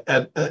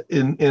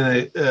in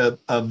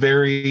a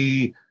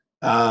very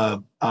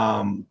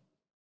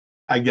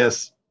I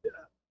guess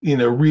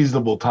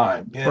reasonable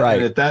time. Right.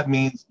 And if that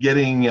means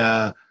getting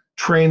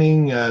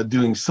training,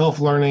 doing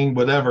self-learning,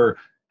 whatever,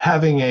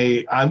 having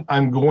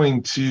I'm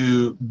going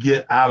to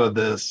get out of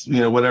this,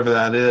 whatever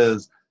that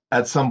is,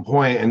 at some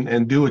point,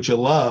 and do what you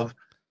love.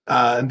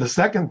 And the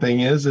second thing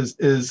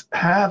is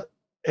have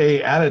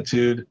a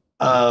attitude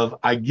of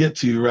I get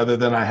to rather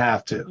than I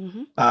have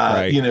to.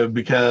 Right.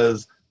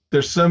 Because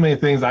there's so many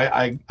things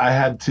I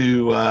had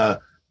to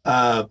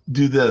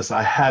do this,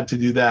 I had to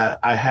do that,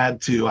 I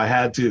had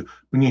to.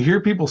 When you hear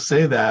people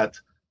say that,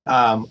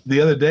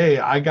 the other day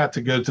I got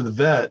to go to the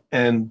vet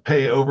and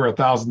pay over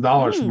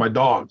 $1,000 for my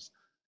dogs.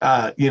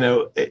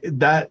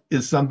 That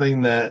is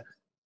something that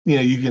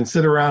you can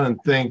sit around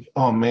and think,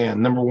 oh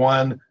man, number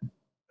one,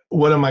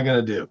 what am I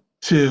going to do?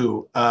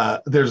 Two,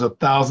 there's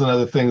 1,000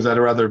 other things I'd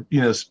rather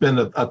spend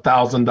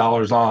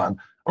 $1,000 on,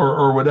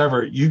 or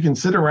whatever. You can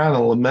sit around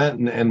and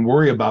lament and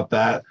worry about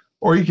that,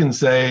 or you can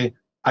say,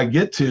 I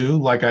get to,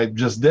 like I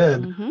just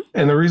did.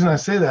 And the reason I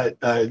say that,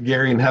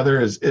 Gary and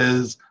Heather,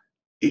 is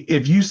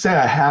if you say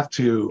I have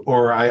to,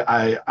 or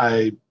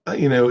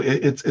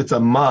it's a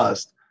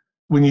must.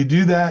 When you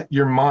do that,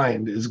 your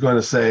mind is going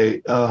to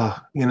say,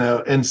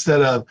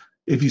 instead of,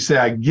 if you say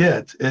I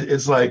get,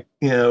 it's like,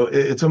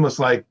 it's almost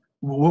like,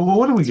 well,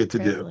 what do we get to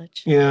do?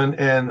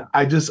 And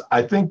I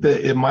think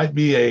that it might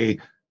be a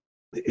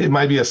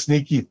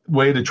sneaky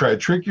way to try to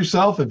trick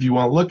yourself, if you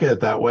want to look at it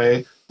that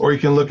way, or you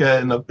can look at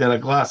it in a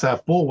glass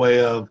half full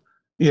way of,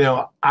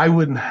 I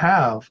wouldn't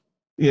have,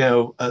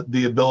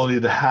 the ability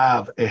to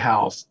have a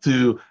house,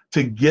 to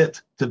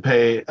get to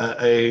pay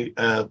a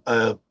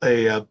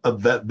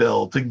vet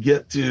bill, to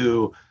get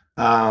to,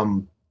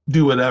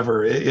 do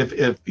whatever.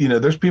 If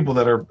there's people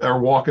that are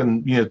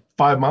walking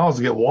 5 miles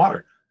to get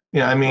water.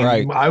 I mean,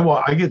 Right.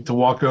 I get to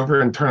walk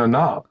over and turn a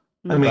knob.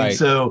 I mean, Right.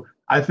 so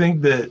I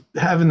think that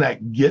having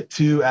that get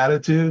to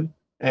attitude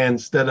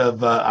instead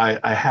of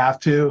I have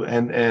to,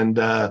 and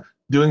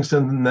doing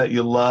something that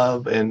you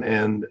love,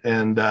 and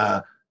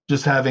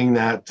just having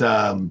that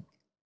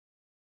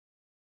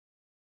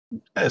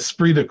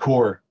esprit de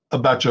corps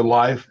about your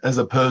life, as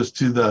opposed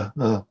to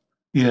the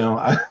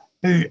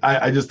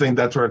I just think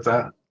that's where it's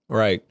at.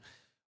 Right.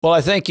 Well,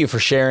 I thank you for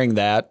sharing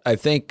that. I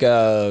think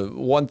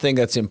one thing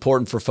that's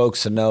important for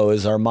folks to know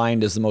is our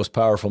mind is the most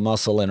powerful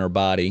muscle in our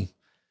body,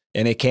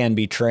 and it can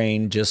be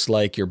trained just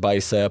like your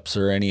biceps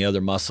or any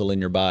other muscle in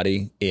your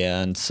body.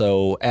 And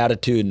so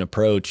attitude and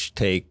approach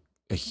take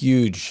a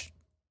huge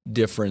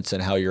difference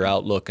in how your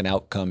outlook and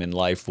outcome in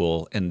life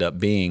will end up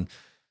being.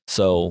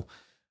 So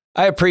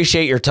I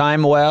appreciate your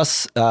time,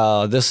 Wes.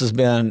 This has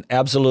been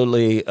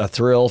absolutely a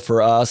thrill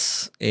for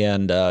us,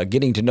 and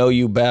getting to know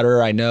you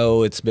better. I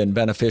know it's been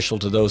beneficial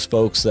to those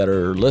folks that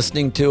are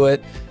listening to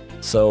it.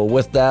 So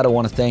with that, I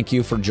want to thank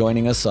you for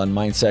joining us on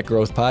Mindset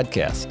Growth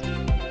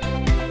Podcast.